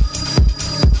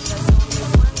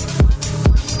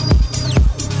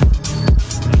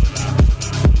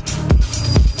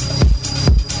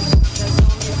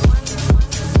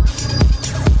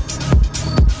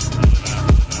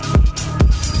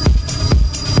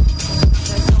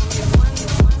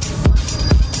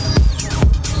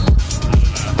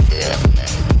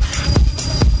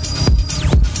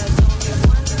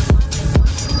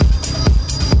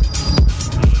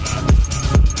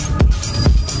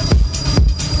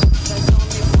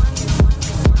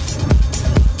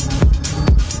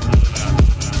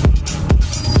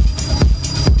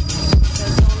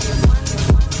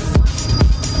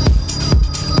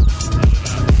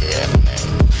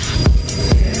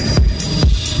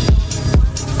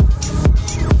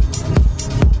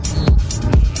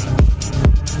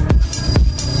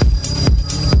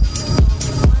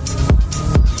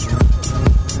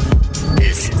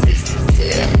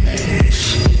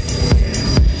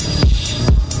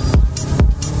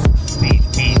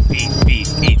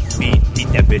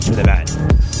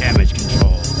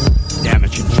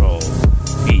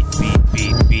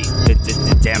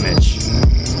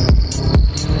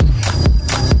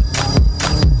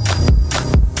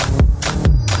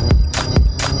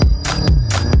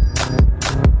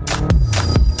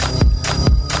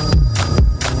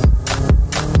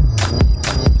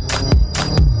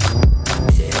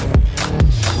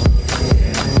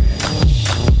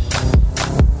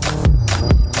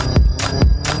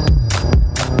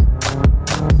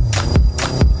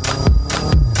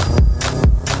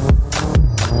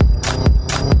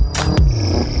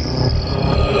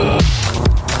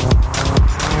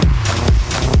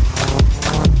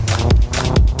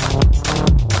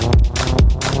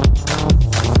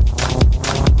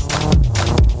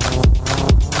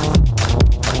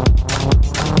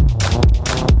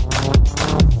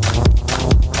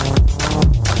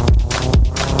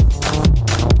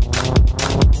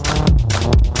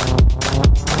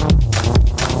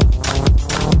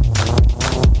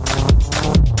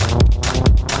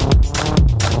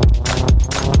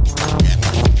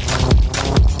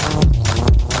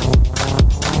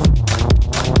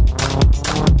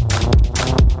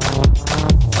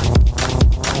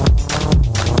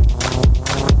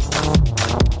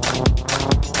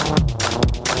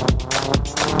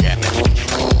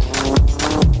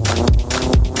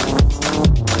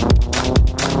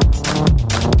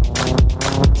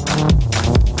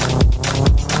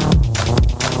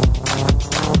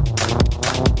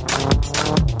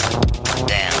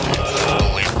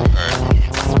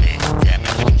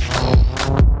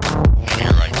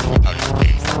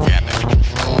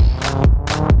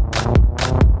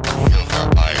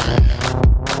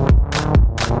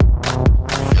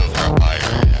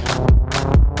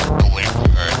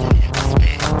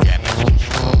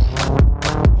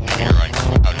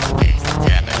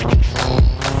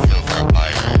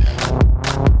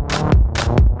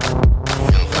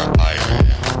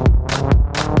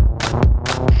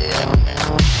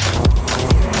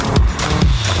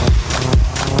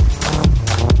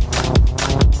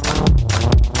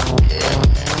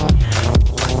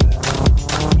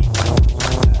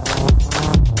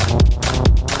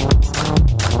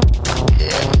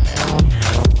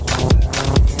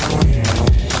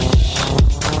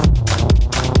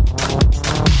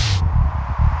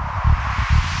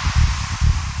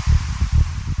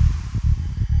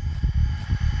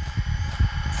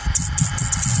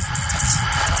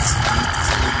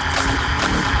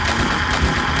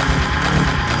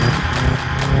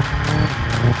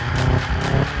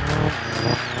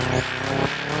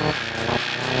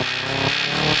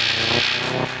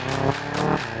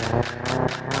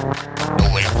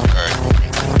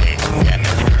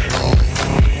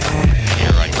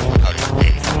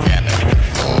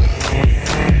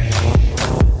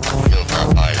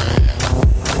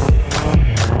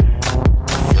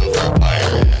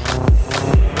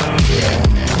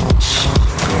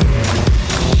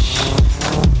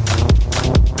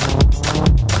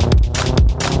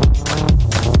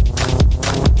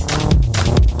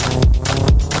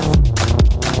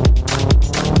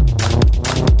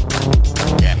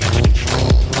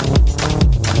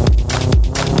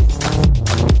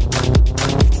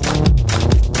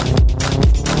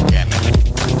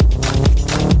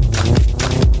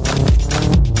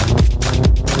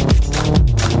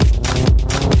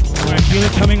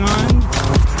 coming on.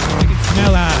 I can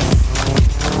smell ass.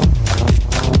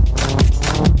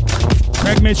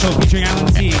 Greg Mitchell featuring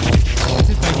AlanT. This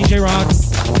is by DJ Roxx.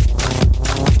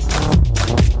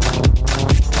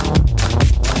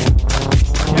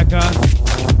 Yeka.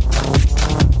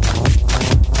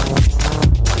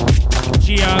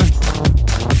 Gia.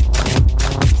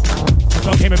 This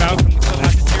all came about from the club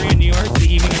Assyria in New York, the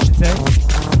evening I should say.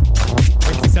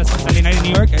 Very successful Sunday night in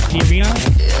New York at the arena.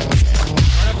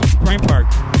 Bryant Park,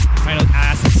 titled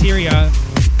Assyria.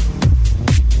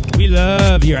 We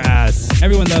love your ass.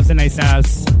 Everyone loves a nice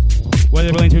ass. Whether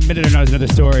they're willing to admit it or not is another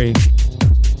story.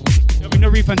 There'll be no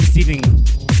refund this evening.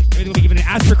 Everything will be given in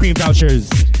ass for cream vouchers.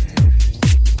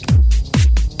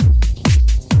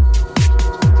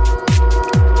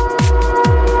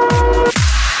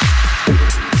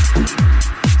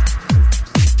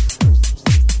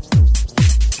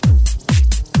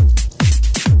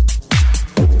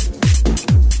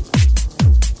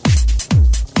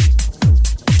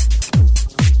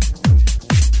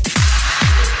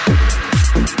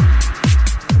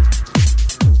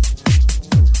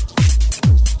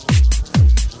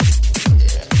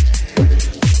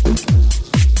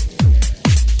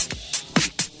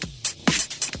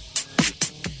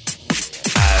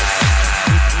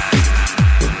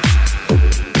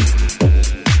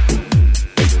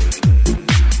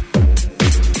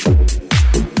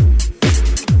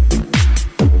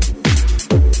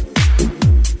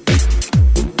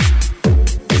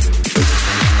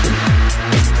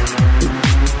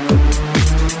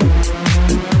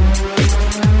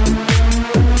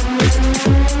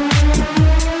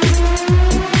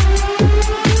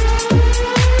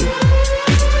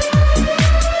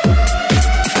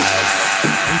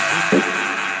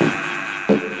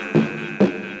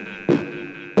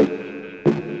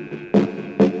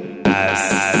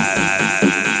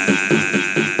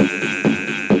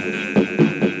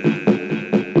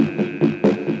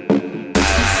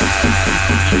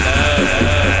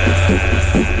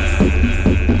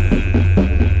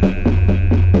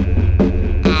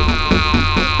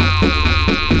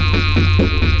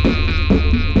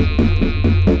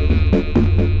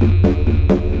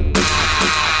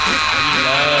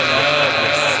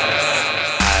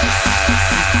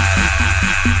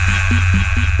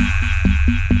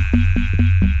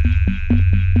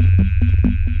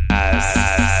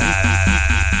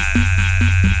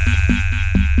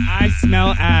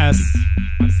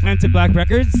 Black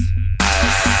Records. We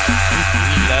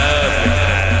love your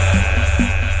ass.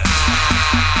 We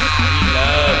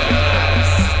love your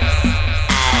ass.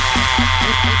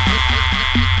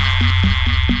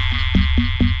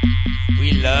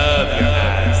 We love your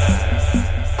ass.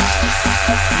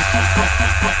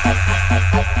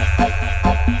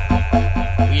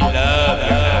 We love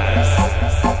your ass.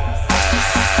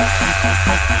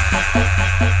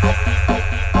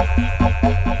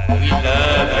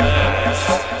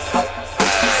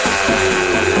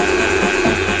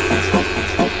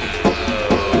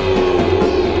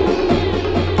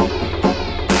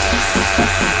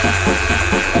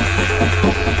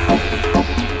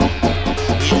 love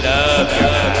your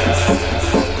ass.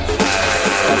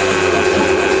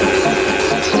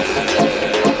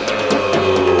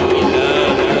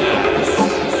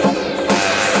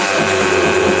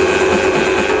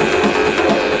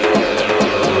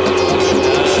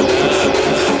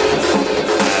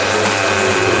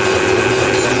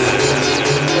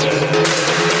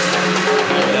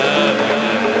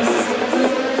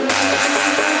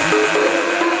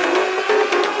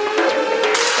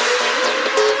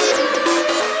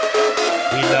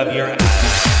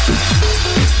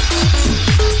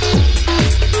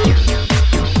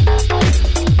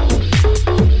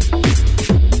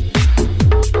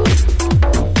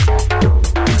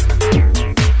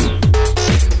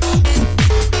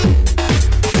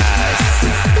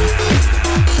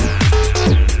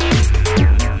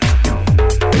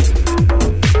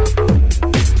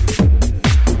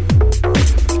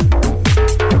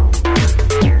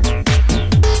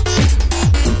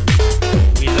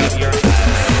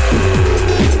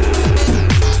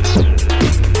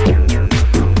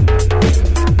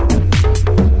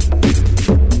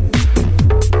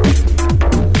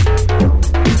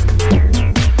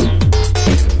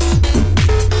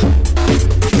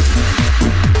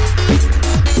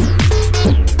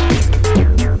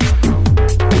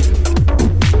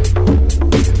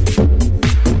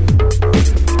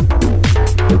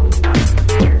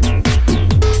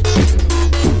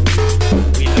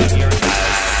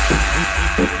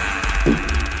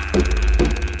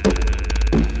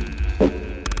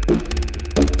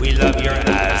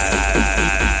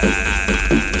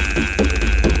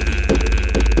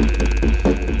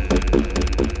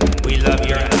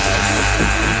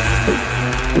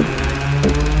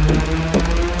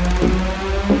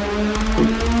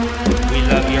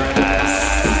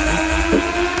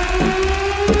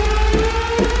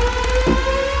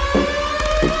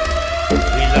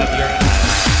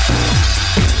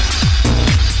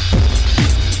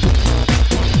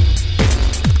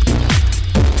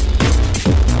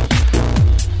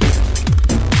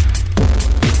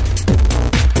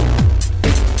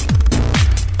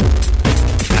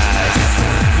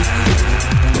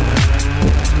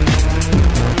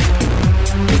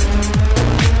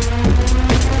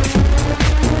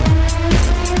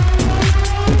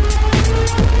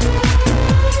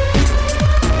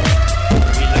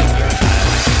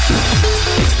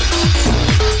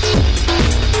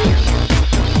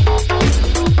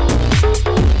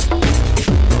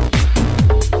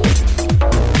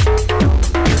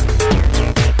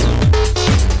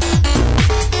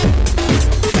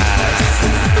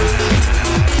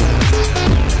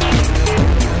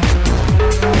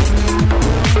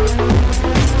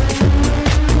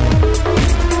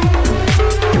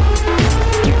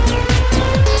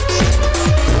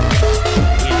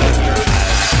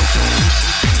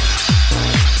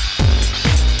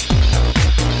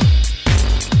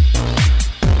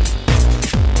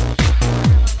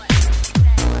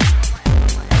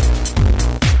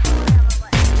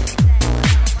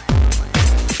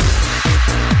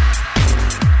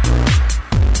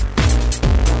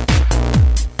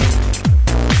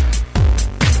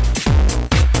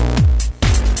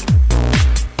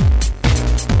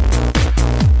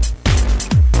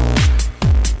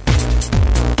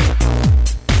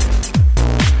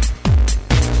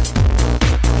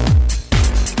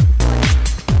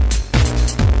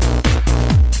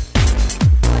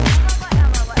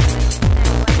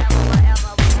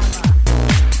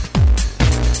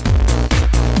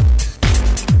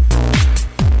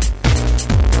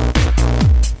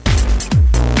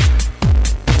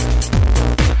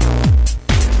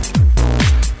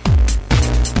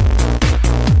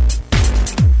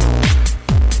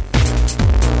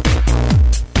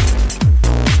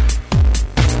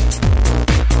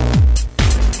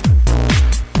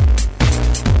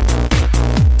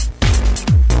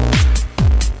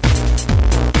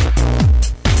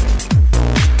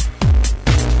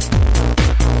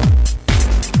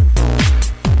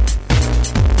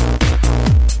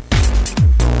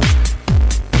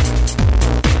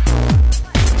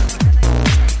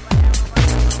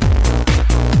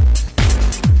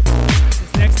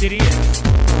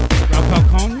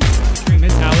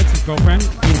 girlfriend,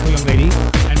 beautiful young lady,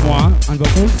 and moi on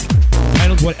vocals,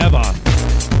 titled Whatever.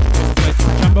 This is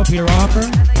by Jumbo, Peter Rocker,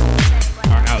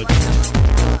 are out.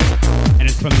 And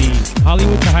it's from the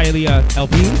Hollywood to Hialeah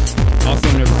LP, also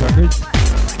on Nervous Records.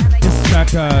 This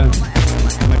track,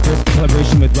 my first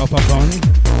collaboration with Ralph Falcone.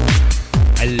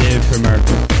 I live for Merc,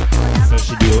 so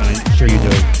should you, and I'm sure you do.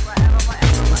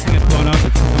 This thing has blown up,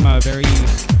 it's become a very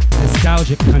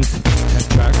nostalgic cunt type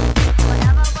track.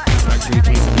 Factory,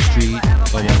 27th Street,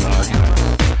 blah blah blah.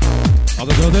 All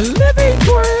the girls are living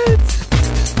for it!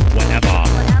 Whatever.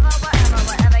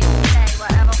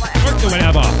 Work the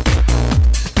whatever.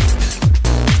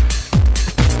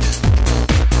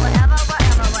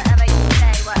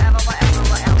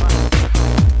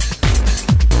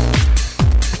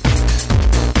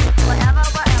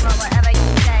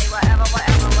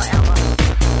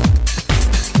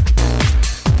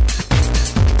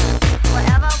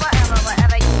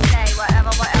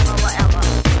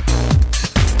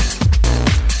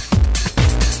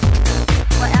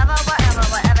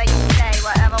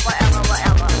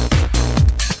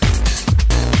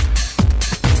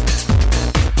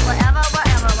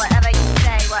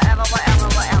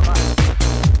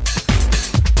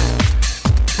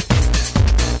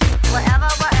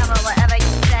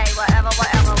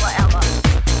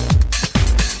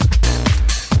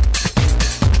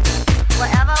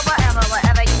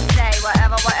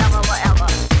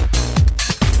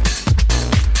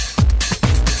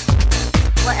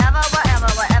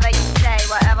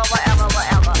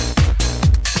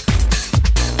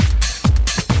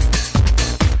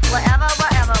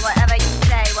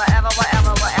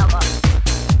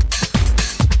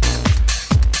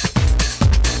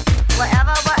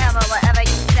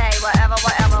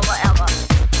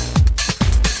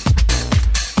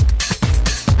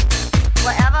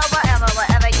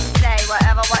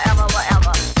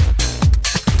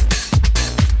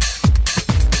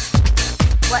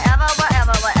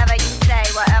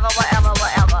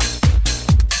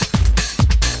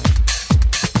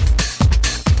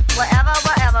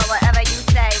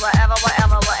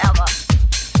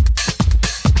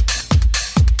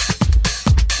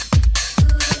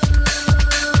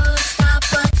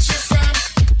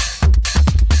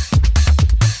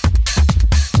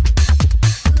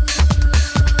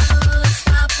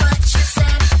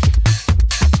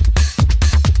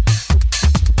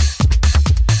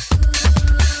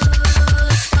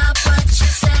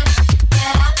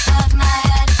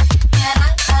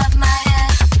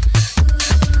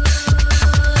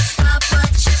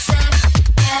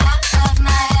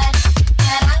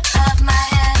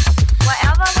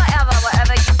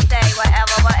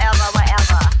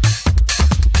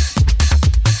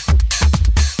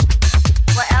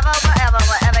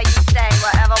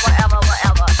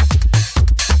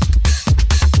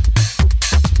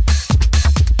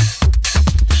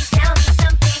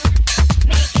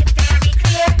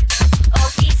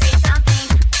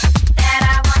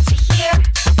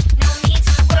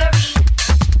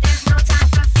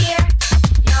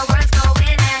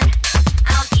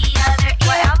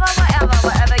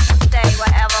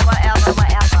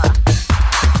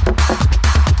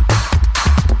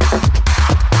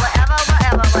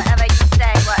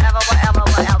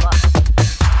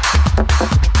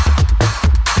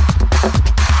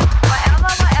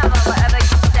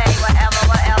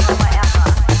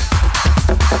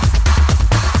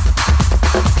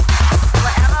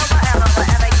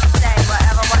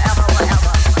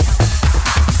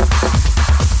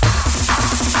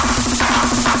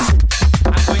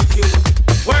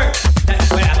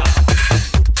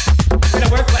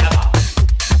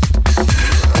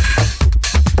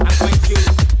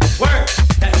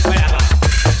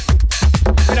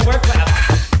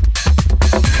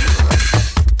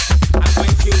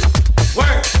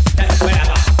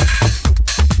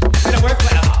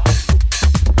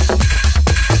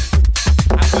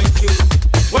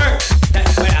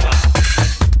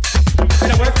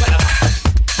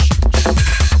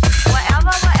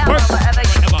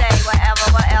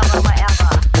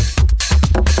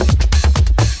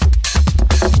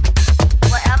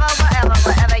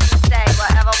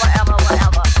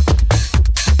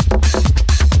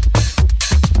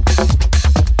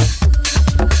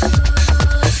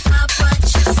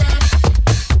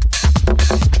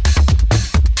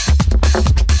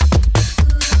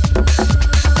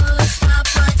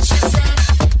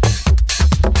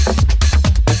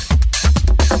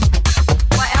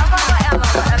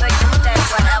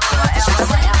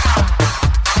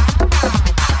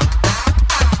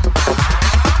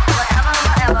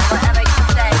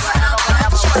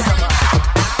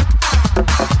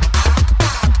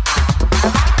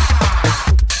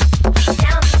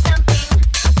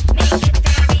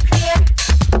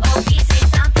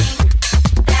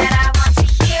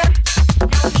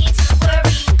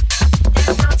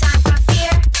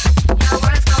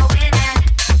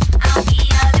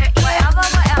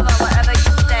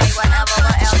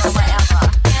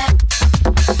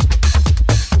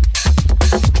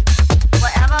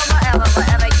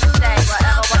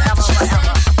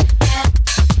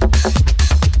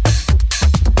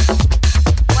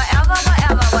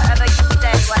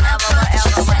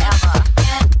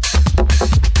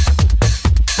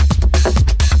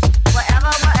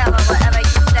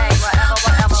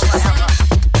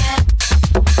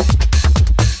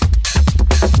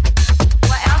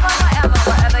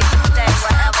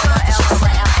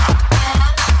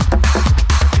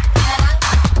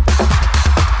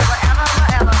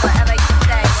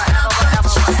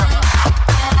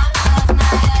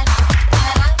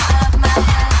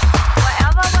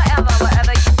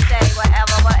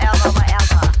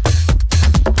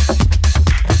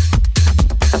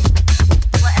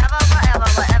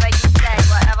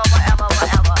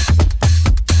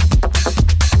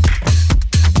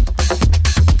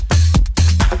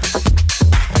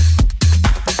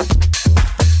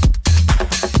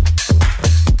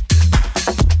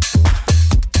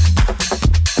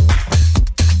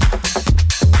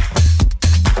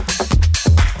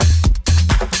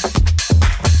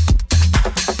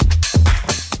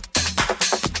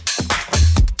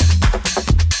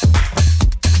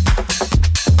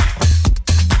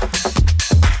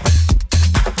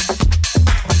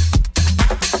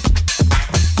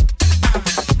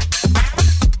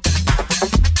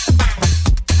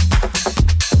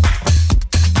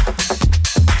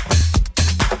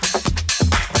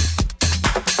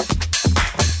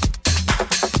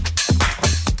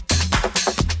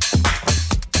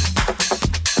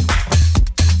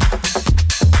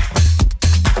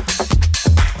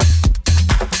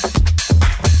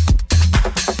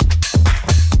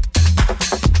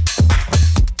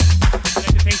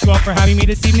 for having me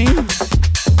this evening. Give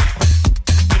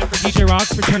it up for DJ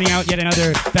Roxx for turning out yet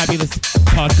another fabulous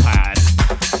podcast.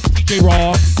 DJ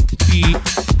Roxx, T.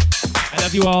 I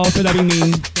love you all for loving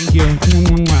me. Thank you.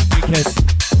 Free kiss.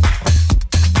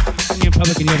 You see me in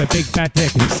public and you have a big fat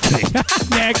dick. I'm just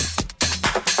kidding. Next.